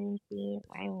finances.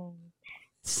 Wow.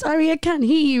 Sorry, I can't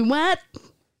hear you. What?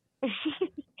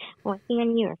 Working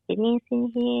on your fitness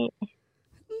in here.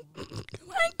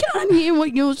 I can't hear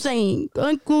what you're saying.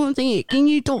 I can't say it. Can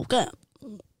you talk up?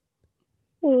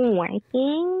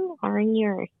 Working on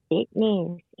your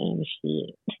fitness and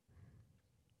shit.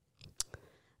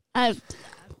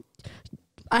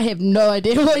 I have no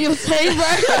idea what you're saying, bro.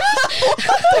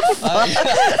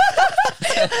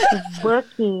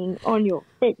 Working on your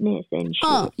fitness and shit.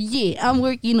 Oh, yeah, I'm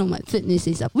working on my fitness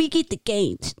and stuff. We get the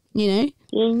gains, you know?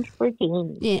 Gains for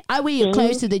gains. Yeah, I wear your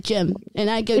clothes to the gym, and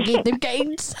I go get them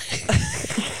gains.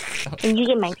 And you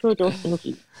get my clothes all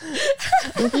stinky.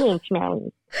 Stinky and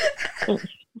smelly.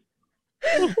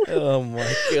 Oh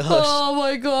my gosh. Oh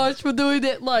my gosh, we're doing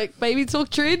that like baby talk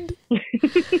trend.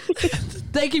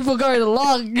 Thank you for going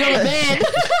along. You're the man.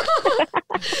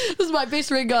 This is my best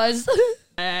friend, guys.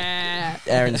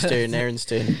 Aaron's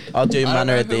turn. I'll do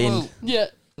Mana at the end. Yeah.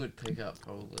 Would pick up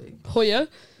probably. Hoya?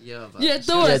 Yeah, but Yeah, do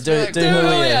she'll it. just be like- do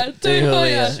Julia. Do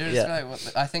Julia. she'll just Yeah. be like,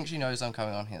 what I think she knows I'm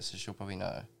coming on here, so she'll probably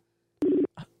know.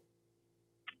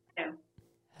 Yeah.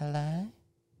 Hello?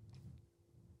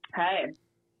 Hey,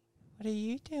 What are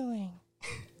you doing?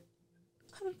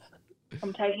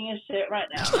 I'm taking a shit right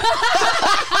now.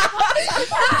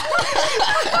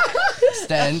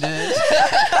 Standard.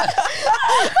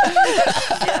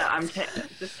 Yeah, I'm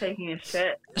just taking a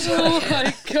shit. Oh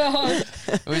my god.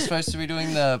 We're supposed to be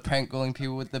doing the prank calling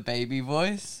people with the baby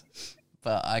voice,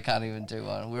 but I can't even do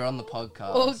one. We're on the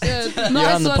podcast. Oh, good. You're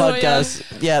Nice on the one,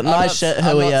 podcast. Yeah, I'm nice not- shit, I'm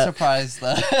not Julia. surprised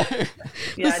though.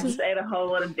 Yeah, I just ate a whole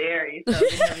lot of dairy, so I've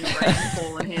been having brain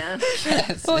fall in here.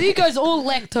 Oh, you guys all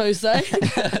lactose, eh?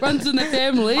 Runs in the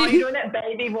family. Oh, you're doing that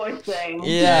baby voice thing.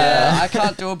 Yeah, I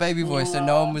can't do a baby voice, and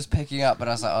no one was picking up. But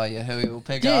I was like, "Oh yeah, Hui will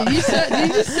pick Yeah, up." you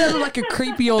just sounded like a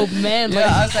creepy old man.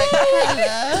 Yeah, I was like,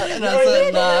 "Hello," and I was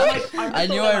like, "Nah." I'm I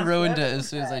knew just I on ruined my it as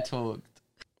soon as I talked.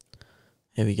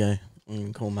 Here we go.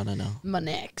 Call Mana now. My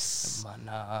next.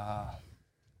 Mana.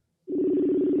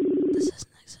 This is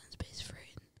Nixon's best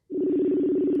friend.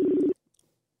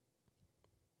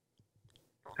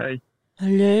 Hey.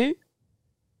 Hello?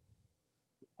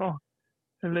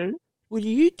 Hello? What are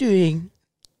you doing?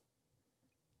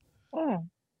 Oh.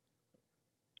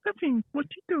 Nothing. What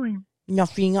you doing?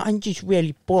 Nothing. I'm just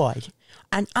really bored.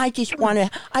 And I just wanna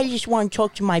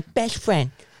talk to my best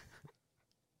friend.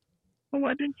 Well,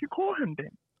 why didn't you call him then?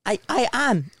 I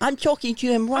am. I'm talking to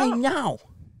him right now.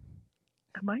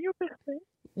 Am I your best friend?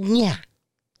 Yeah.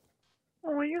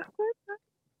 Oh, you're so nice.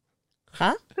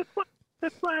 Huh?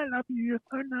 That's why I love you. You're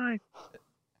so nice.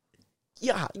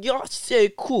 Yeah, you're so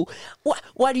cool.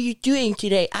 What are you doing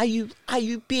today? Are you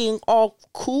being all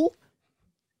cool?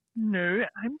 No,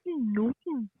 I'm being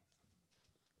naughty.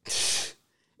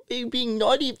 Are you being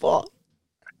naughty, boy?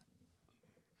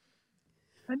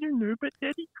 I don't know, but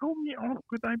Daddy told me off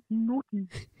because I'm being naughty.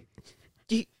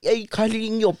 Are you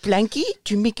cuddling your blankie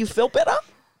to make you feel better?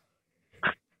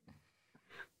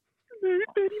 No,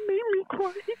 Daddy made me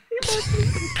cry.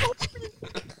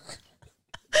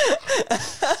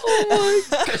 Oh my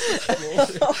god.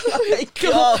 my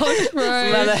God.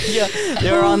 bro.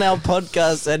 You're on our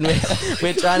podcast and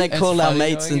we're trying to call our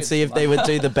mates and see if they would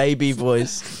do the baby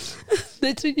voice.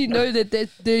 That's when you know that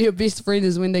they're your best friend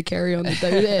is when they carry on to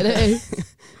do that. Eh?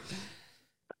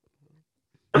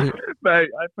 Mate,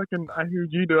 I heard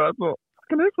you do it. I thought,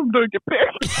 fucking if I'm doing it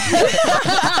back.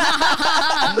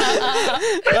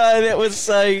 Oh, that was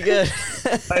so good.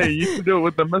 Hey, I used to do it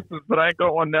with the missus, but I ain't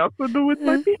got one now, so do it with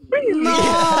my best friend.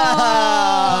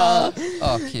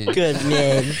 Oh, cute. Good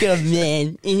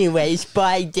man. Anyways,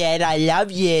 bye, Dad. I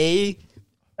love you.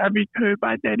 Love you too,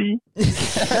 bye, Daddy. Fuck,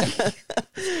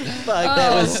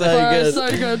 that was so good.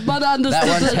 So good. But I understood That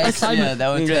one the takes, assignment. that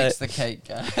one takes the cake,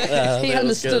 guy. He That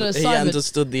was understood good. assignment. He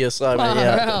understood the assignment, Far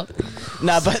yeah. out.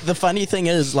 No, but the funny thing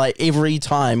is, like, every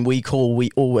time we call,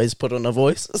 we always put on a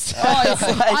voice. So Oh,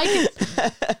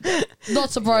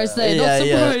 not surprised there. Yeah, Not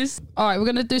yeah. surprised. All right, we're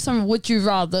gonna do something. Would you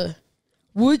rather?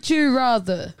 Would you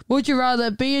rather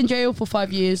be in jail for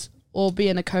 5 years or be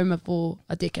in a coma for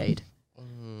a decade?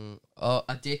 Oh,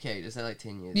 a decade. Is that like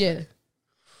 10 years? Yeah.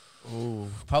 Ooh,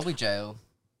 probably jail.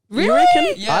 Really? You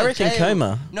reckon? Yeah, I reckon jail.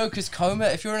 coma. No, because coma,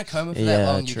 if you're in a coma for Yeah, that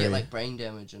long, you true. get like brain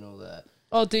damage and all that.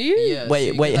 Oh, do you? Yeah. so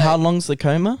Wait, you wait, could, how like- long's the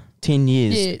coma? 10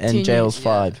 years. Yeah, 10 and jail's years,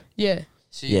 5. Yeah.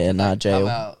 So you Yeah, could, nah, like, jail. Come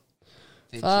out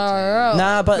Far out.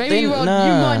 Nah, but Maybe then- you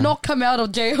nah. might not come out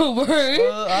of jail, bro.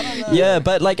 I don't know. Yeah,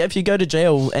 but like if you go to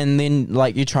jail and then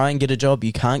like you try and get a job,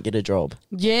 you can't get a job.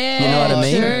 Yeah. You know what I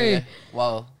mean? True. Yeah.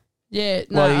 Well, Yeah.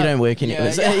 Well, nah, you don't work yeah,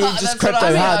 anyways. yeah, You that's just what crypto I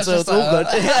mean. I hard, was so just it's all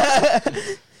like, good.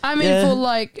 I mean, Yeah. for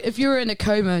like, if you're in a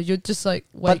coma, you're just like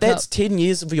wake But that's up 10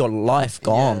 years of your life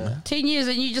gone. Yeah. 10 years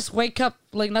and you just wake up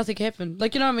like nothing happened.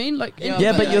 Like, you know what I mean? Like, Yeah,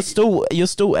 Yeah, but but you're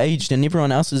still aged, and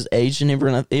everyone else is aged, and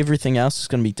everything else is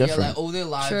gonna be yeah, different. like all their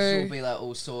lives True. will be like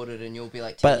all sorted, and you'll be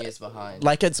like 10 But, years behind.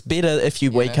 Like it's better if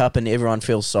you wake know? up and everyone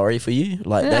feels sorry for you.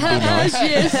 Like that'd be nice.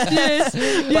 yes.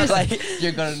 But like,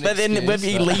 you got an but then excuse,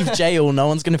 if you but- leave jail, no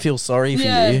one's gonna feel sorry for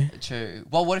Yeah. you. True.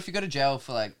 Well, what if you go to jail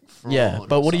for like fraud? Yeah,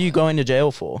 but or what are you something? going to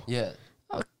jail for? Yeah.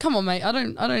 Oh, come on, mate. I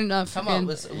don't Come fucking... on,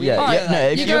 listen. Yeah, Alright, yeah, no,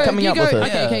 if You you're go- coming you up go- with it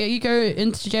Okay, okay, you go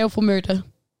into jail for murder.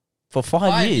 for 5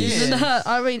 5 years. years. No,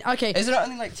 I mean, okay. Is it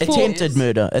only like 10 Attempted years?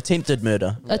 murder. Attempted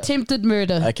murder. Attempted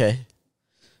murder. Okay.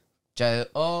 Jail.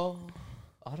 Oh,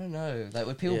 I don't know. Like,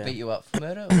 would people Yeah. beat you up for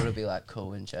murder, or would it be like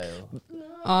cool in jail?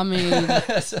 I mean,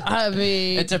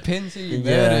 It depends who you Yeah.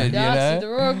 murdered, that's you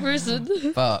the know. wrong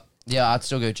person. But yeah, I'd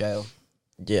still go jail.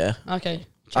 Yeah. Okay.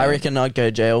 I reckon I'd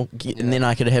go jail, and then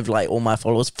I could have like all my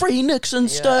followers free Nixon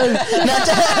Stone.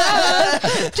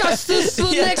 Justice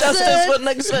for Yeah, Nixon. justice for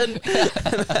Nixon.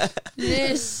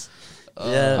 Yes.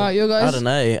 Yeah. Alright, you guys. I don't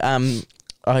know.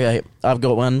 Okay, I've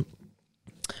got one.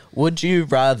 Would you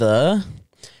rather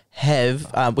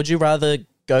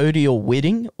go to your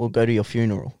wedding or go to your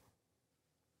funeral?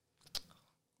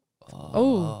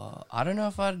 Oh. I don't know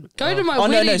if I'd Go to my Oh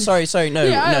wedding. no, sorry, no,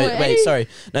 Yeah, no, wait. wait, sorry.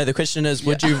 No, the question is,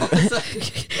 would you?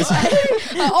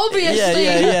 Obviously.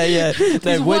 yeah. No,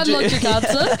 There's would one you? logic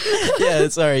answer. Yeah,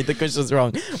 sorry, the question's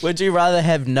wrong. Would you rather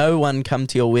have no one come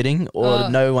to your wedding or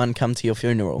no one come to your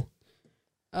funeral?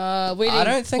 Wedding. I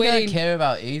don't think wedding. I care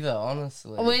about either,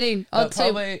 honestly. A wedding. But I'd say.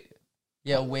 probably,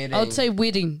 yeah, wedding. I'd say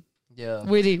wedding. yeah.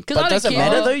 Wedding. Because But I does don't it care.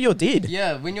 matter though? You're dead.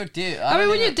 Yeah, when you're dead. I mean,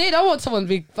 when you're dead, I want someone to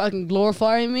be fucking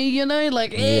glorifying me, you know?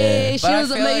 Like, Yeah. she But I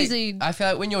was feel like- amazing. I feel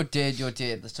like when you're dead, you're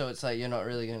dead. So it's like you're not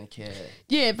really gonna care.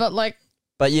 Yeah, but like,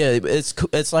 But yeah,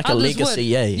 it's like a others legacy, would.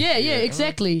 yeah. Yeah,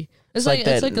 exactly. It's like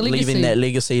that, it's like a legacy. leaving that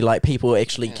legacy, like people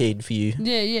actually cared for you.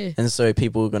 Yeah. And so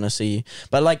people are gonna see you,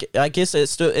 but like I guess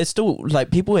it's still like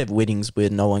people have weddings where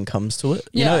no one comes to it,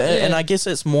 you Yeah, know. yeah. And I guess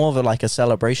it's more of like a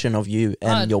celebration of you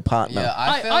and I'd- your partner. Yeah,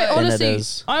 I feel I like honestly,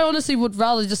 is. I honestly would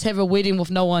rather just have a wedding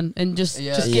with no one and just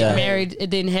Yeah. get Yeah. married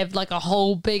and then have like a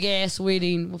whole big ass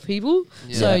wedding with people.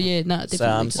 Yeah. So yeah, no, definitely. So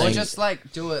I'm or saying- just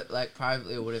like do it like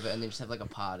privately or whatever, and then just have like a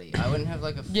party. I wouldn't have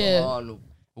like a full Yeah. on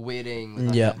wedding. With,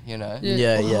 like, Yeah. you know.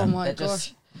 Yeah, Oh yeah. my That gosh.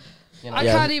 just, you know. I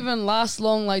Yeah. can't even last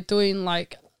long like doing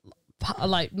like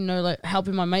like you know like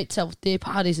helping my mates out with their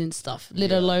parties and stuff, let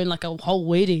Yeah. alone like a whole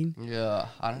wedding. Yeah,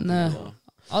 I don't No. know.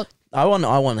 I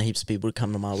want heaps of people to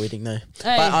come to my wedding though.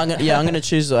 Hey. But I'm gonna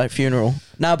choose like funeral.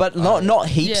 No, but not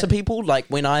heaps Yeah. of people. Like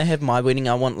when I have my wedding,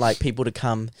 I want like people to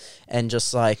come and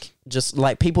just like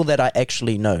people that I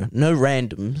actually know, no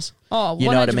randoms. Oh,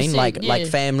 You know what I mean? 100%, Like yeah.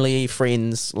 family,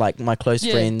 friends, like my close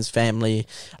Yeah. friends, family,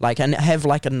 like and have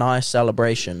like a nice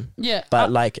celebration. Yeah, But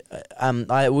like,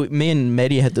 me and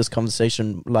Maddie had this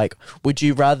conversation. Like, would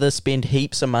you rather spend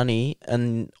heaps of money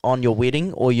on your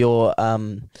wedding or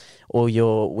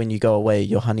or when you go away,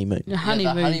 your honeymoon? Your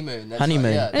honeymoon. The honeymoon. That's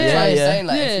Honeymoon. What, Yeah, that's what I'm yeah. saying.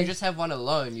 Like, Yeah. if you just have one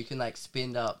alone, you can like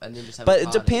spend up and then just have. But a it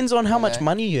party, depends on how you much know?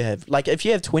 money you have. Like if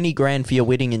you have 20 grand for your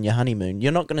wedding and your honeymoon,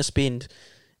 you're not going to spend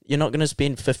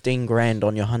 15 grand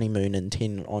on your honeymoon and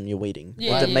 10 on your wedding.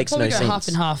 Yeah, that makes no probably go sense. half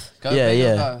and half. Go Yeah, big or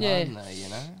yeah. go Yeah. home, though, you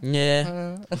know.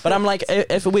 Yeah. But I'm like,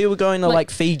 if we were going to Like-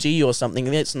 like Fiji or something,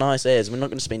 that's nice as. We're not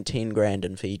going to spend 10 grand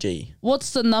in Fiji.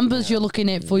 What's the numbers you're looking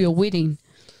at for your wedding?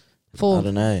 I For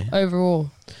don't know.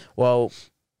 overall. Well,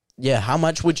 yeah. How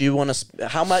much would you want to?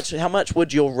 How much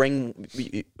would your ring?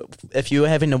 If you were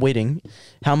having a wedding,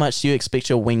 how much do you expect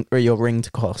your ring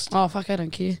to cost? Oh fuck, I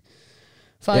don't care.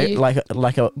 Far you. Like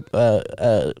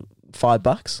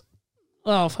 $5.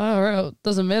 Oh, far out.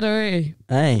 Doesn't matter, eh?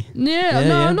 Hey. Yeah, Yeah, no,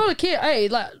 yeah. I'm not a kid. Hey,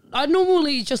 like I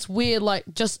normally just wear like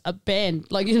just a band,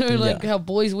 like you know, like Yeah. how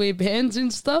boys wear bands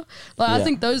and stuff. Like I Yeah.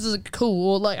 think those are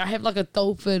cool. Or like I have like a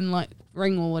dolphin like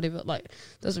ring or whatever. Like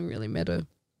doesn't really matter.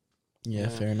 Yeah,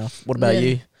 fair enough. What about Yeah.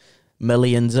 you?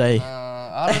 Millions, eh?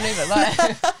 I don't even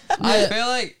like. I feel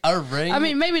like a ring. I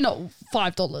mean, maybe not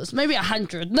 $5, maybe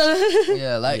 100.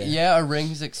 yeah, like a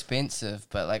ring's expensive,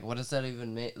 but like, what does that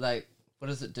even mean? Like, what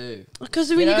does it do? Because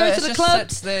when You you know, go it to the just club,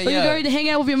 sits there, when yeah. you're going to hang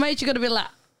out with your mates, you got to be like,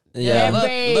 Yeah.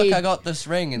 Look, I got this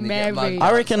ring, and then get Mary. mugged.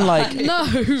 I reckon like no.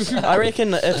 I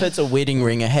reckon if it's a wedding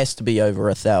ring, it has to be over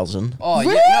 1,000. Oh Real?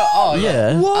 yeah, no, oh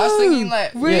yeah. Yeah. I was thinking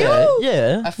like Real?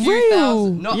 Yeah. a few Real?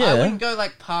 thousand. No, I Yeah. wouldn't go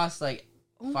like past like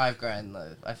 $5,000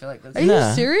 though. I feel like that's. Are you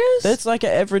Nah. serious? That's like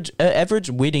an average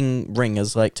wedding ring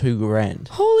is like $2,000.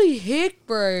 Holy heck,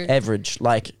 bro. Average,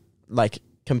 like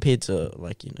compared to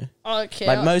like, you know, Okay.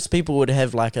 like most people would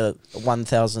have like a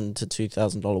 $1,000 to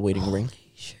 $2,000 wedding ring.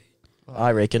 shit.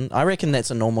 I reckon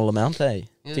that's a normal amount, eh?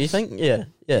 Do you Yes. think? Yeah.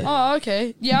 Oh,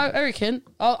 okay. Yeah, I reckon.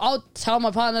 I'll tell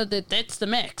my partner that that's the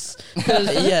max. 'Cause,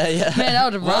 yeah. man, I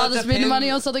would Well, rather it spend the money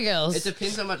depends- on something else. It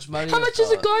depends how much money. How you've much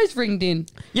is a got. guy's ring then?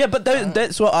 Yeah, but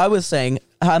that's what I was saying.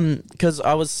 Because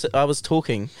I was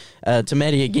talking to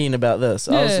Maddie again about this.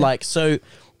 I was Yeah. like, so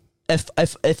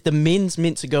if the men's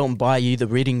meant to go and buy you the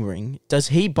wedding ring, does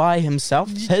he buy himself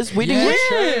his wedding Yeah, ring,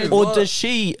 true. or What? does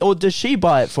she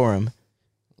buy it for him?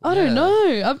 I don't Yeah.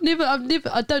 know. I've never,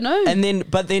 I don't know. And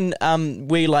then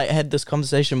we like had this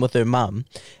conversation with her mum,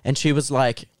 and she was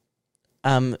like,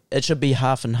 it should be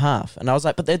half and half. And I was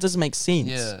like, but that doesn't make sense.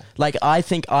 Yeah. Like, I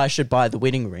think I should buy the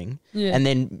wedding ring, Yeah. and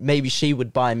then maybe she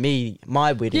would buy me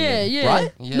my wedding yeah, ring, yeah.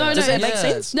 right? Yeah. No, Does no, that make yeah.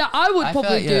 sense? No, I would I feel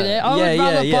probably like, do yeah. that. I Yeah, would yeah,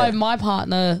 rather yeah. buy my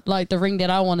partner like the ring that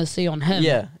I want to see on him.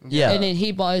 Yeah, yeah. And then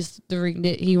he buys the ring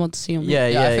that he wants to see on me. Yeah,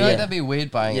 Yeah, I feel yeah. like that'd be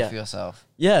weird buying Yeah. it for yourself.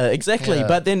 Yeah, exactly. Yeah.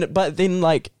 But then,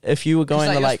 like, if you were 'Cause, going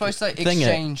like, to you're like supposed to like thing it,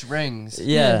 exchange rings.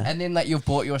 Yeah. And then like you've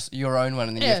bought your own one,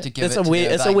 and then you Yeah. have to give it's it. a to weird,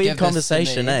 them, it's a like, weird give this to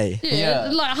conversation, me. eh? Yeah,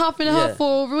 Yeah. like half and Yeah. half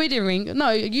for a wedding ring.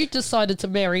 No, you decided to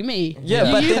marry me.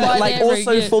 Yeah, but You then buy like that ring,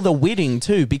 also yeah. for the wedding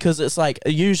too, because it's like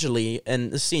usually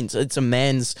in a sense it's a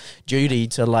man's duty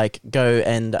to like go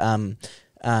and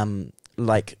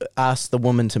like ask the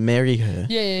woman to marry her.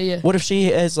 Yeah. What if she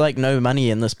has like no money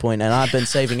in this point and I've been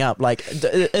saving up? Like,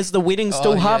 is the wedding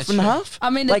still Oh, yeah, half and true. half? I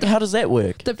mean, like, it how does that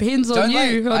work? depends on Don't,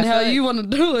 you, like, on I how feel you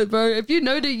want to do it, bro. If you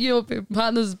know that your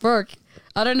partner's broke,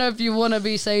 I don't know if you want to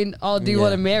be saying, "Oh, do you Yeah.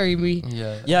 want to marry me?"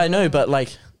 Yeah. Yeah, I know, but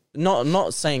like,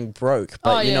 not saying broke,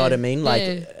 but Oh, you know yeah. what I mean. Like,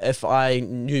 Yeah. if I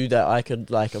knew that I could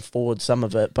like afford some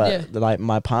of it, but Yeah. like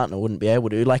my partner wouldn't be able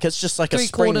to. Like, it's just like a 3/4.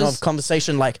 spring of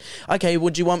conversation. Like, okay,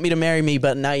 would you want me to marry me?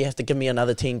 But now you have to give me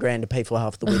another 10 grand to pay for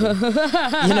half the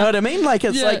wedding. You know what I mean? Like,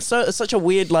 it's Yeah. like it's such a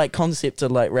weird like concept to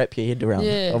like wrap your head around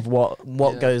Yeah. of what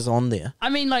Yeah. goes on there. I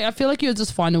mean, like, I feel like you'll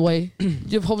just find a way.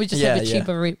 You'll probably just have a Yeah, yeah.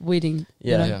 cheaper wedding.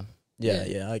 Yeah. You know? Yeah.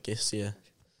 Yeah, I guess, yeah.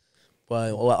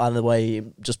 Well, either way,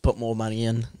 you just put more money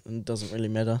in, and it doesn't really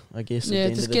matter, I guess. at the Yeah,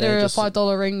 end just of the get day, her a just-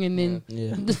 $5 ring and then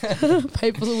Yeah.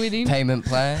 pay for the wedding. Payment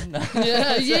plan.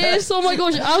 Yeah, yes. Oh my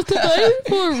gosh, Afterpay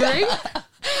for a ring?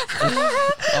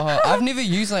 Oh, I've never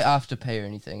used like Afterpay or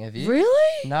anything. Have you?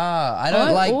 Really? Nah, I I don't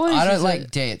always I don't use like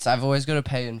it. debts. I've always got to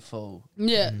pay in full.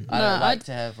 Yeah. I Nah, don't like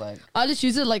to have like. I just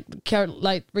use it like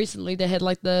recently they had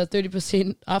like the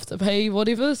 30% Afterpay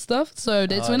whatever stuff. So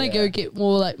that's Oh, when I yeah. go get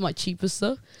more like my cheaper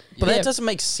stuff. But Yeah. that doesn't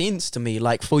make sense to me.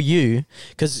 Like for you,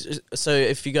 because so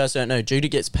if you guys don't know, Judy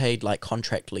gets paid like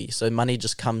contractually, so money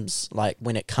just comes like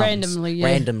when it comes Randomly, yeah.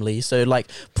 randomly. So like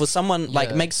for someone, like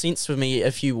Yeah. it makes sense for me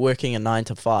if you working a 9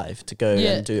 to 5 to go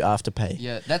Yeah. and do Afterpay.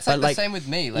 Yeah, that's But, like, like- the same with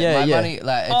me. Like Yeah, my yeah. money,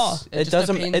 like it's, Oh. It just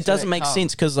doesn't. depends It doesn't when make comes.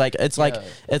 sense because like it's like Yeah.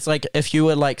 it's like if you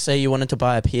were like say you wanted to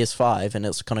buy a PS5 and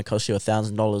it's going to cost you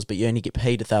 $1,000, but you only get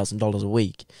paid $1,000 a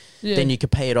week, Yeah. then you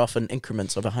could pay it off in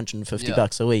increments of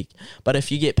 $150 Yeah. a week. But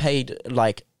if you get paid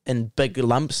like in big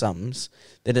lump sums,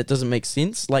 then it doesn't make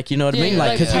sense. Like, you know what I Yeah, mean?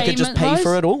 Like, because you could just pay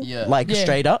for it all, Yeah. like Yeah.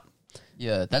 straight up.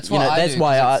 Yeah, that's You why know, I that's do,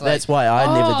 why 'cause I it's that's like, why I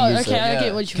Oh, never use okay. it. I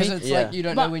get what you Because mean. it's Yeah. like you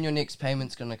don't But- know when your next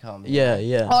payment's gonna come. Yeah,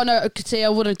 yeah. Oh no! See, I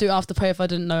wouldn't do Afterpay if I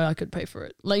didn't know I could pay for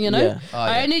it. Like, you know, Yeah. Oh,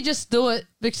 I yeah. only just do it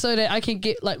so that I can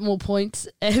get like more points,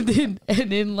 and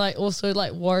then like also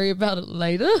like worry about it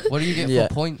later. What do you get Yeah.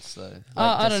 for points though?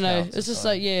 I don't know. discounts It's or just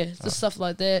something? like just stuff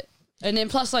like that, and then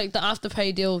plus like the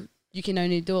Afterpay deal, you can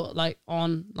only do it like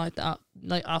on like the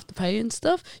like Afterpay and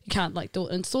stuff. You can't like do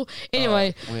it in store.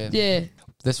 Anyway, weird. yeah.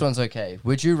 This one's okay.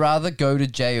 Would you rather go to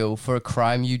jail for a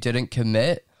crime you didn't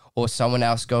commit, or someone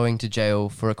else going to jail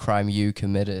for a crime you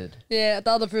committed? Yeah,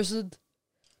 the other person.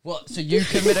 What? So you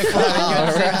commit a crime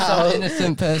and you're some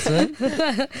innocent person?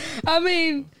 I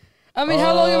mean, how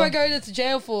long am I going to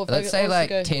jail for? If Let's I say also like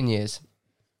go? 10 years.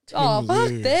 Oh, fuck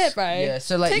years. that, bro. Yeah,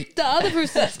 so like Take the other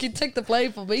person can take the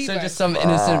blame for me, so bro. just some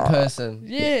innocent person.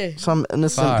 Yeah. Some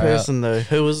innocent Far out. person though.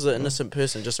 Who was the innocent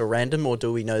person? Just a random, or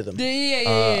do we know them?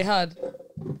 Yeah, hard.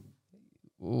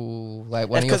 Ooh, like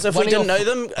one of your, Because if one we of didn't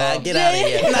your- know them, get out of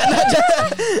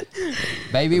here.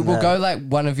 maybe we'll No. go like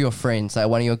one of your friends, like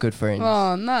one of your good friends.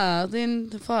 Oh, nah, then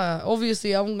fire.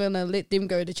 Obviously, I'm gonna let them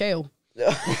go to jail.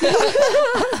 Yeah,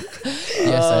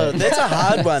 so- That's a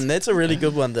hard one. That's a really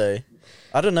good one though.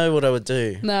 I don't know what I would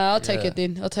do. Nah, I'll take Yeah. it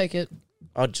then. I'll take it.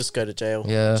 I'd just go to jail.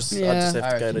 Yeah. I'd just Yeah. have to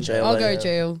I go to reckon jail. I'll like- go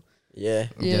jail. Yeah.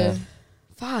 Yeah. Yeah.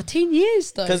 Fuck, 10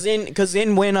 years though. Because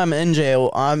then when I'm in jail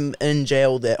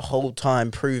that whole time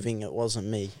proving it wasn't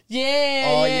me. Yeah,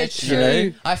 Oh, yeah, yeah, true. you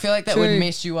know? I feel like that True. would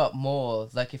mess you up more.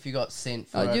 Like if you got sent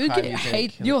for a You crime get you didn't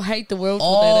hate. commit. You'll hate the world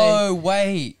for that. Oh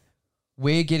wait,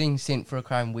 we're getting sent for a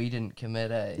crime we didn't commit.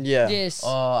 Yeah. Yes.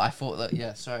 Oh, I thought that.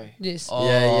 Yeah, sorry. Yes. Oh,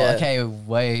 Yeah. Okay,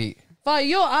 wait. But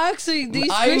you're asking these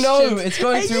I questions. know it's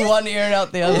going through one ear and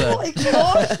out the other. Oh my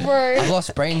gosh, bro. I've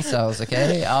lost brain cells.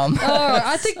 Okay. Alright,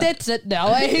 I think that's it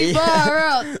now. Hey, far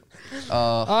out.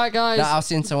 Alright, guys. No, I'll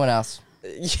send someone else.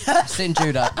 Yeah. Send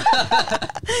Judah.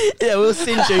 Yeah, we'll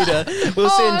send Judah. We'll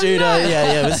send Judah. no.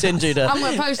 Yeah, we'll send Judah. I'm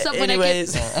gonna post up when I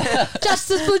Anyways, get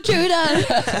justice for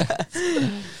Judah.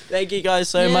 thank you guys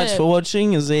so Yeah. much for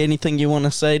watching. Is there anything you want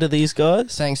to say to these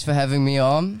guys? Thanks for having me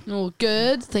on. Oh,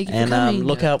 good. Thank you for And coming.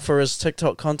 look out for his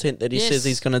TikTok content that he Yes. says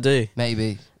he's going to do.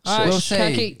 Maybe. Alright, We'll see.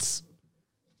 Crack eats.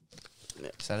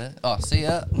 Is that it? Oh, see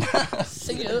ya.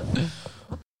 See ya.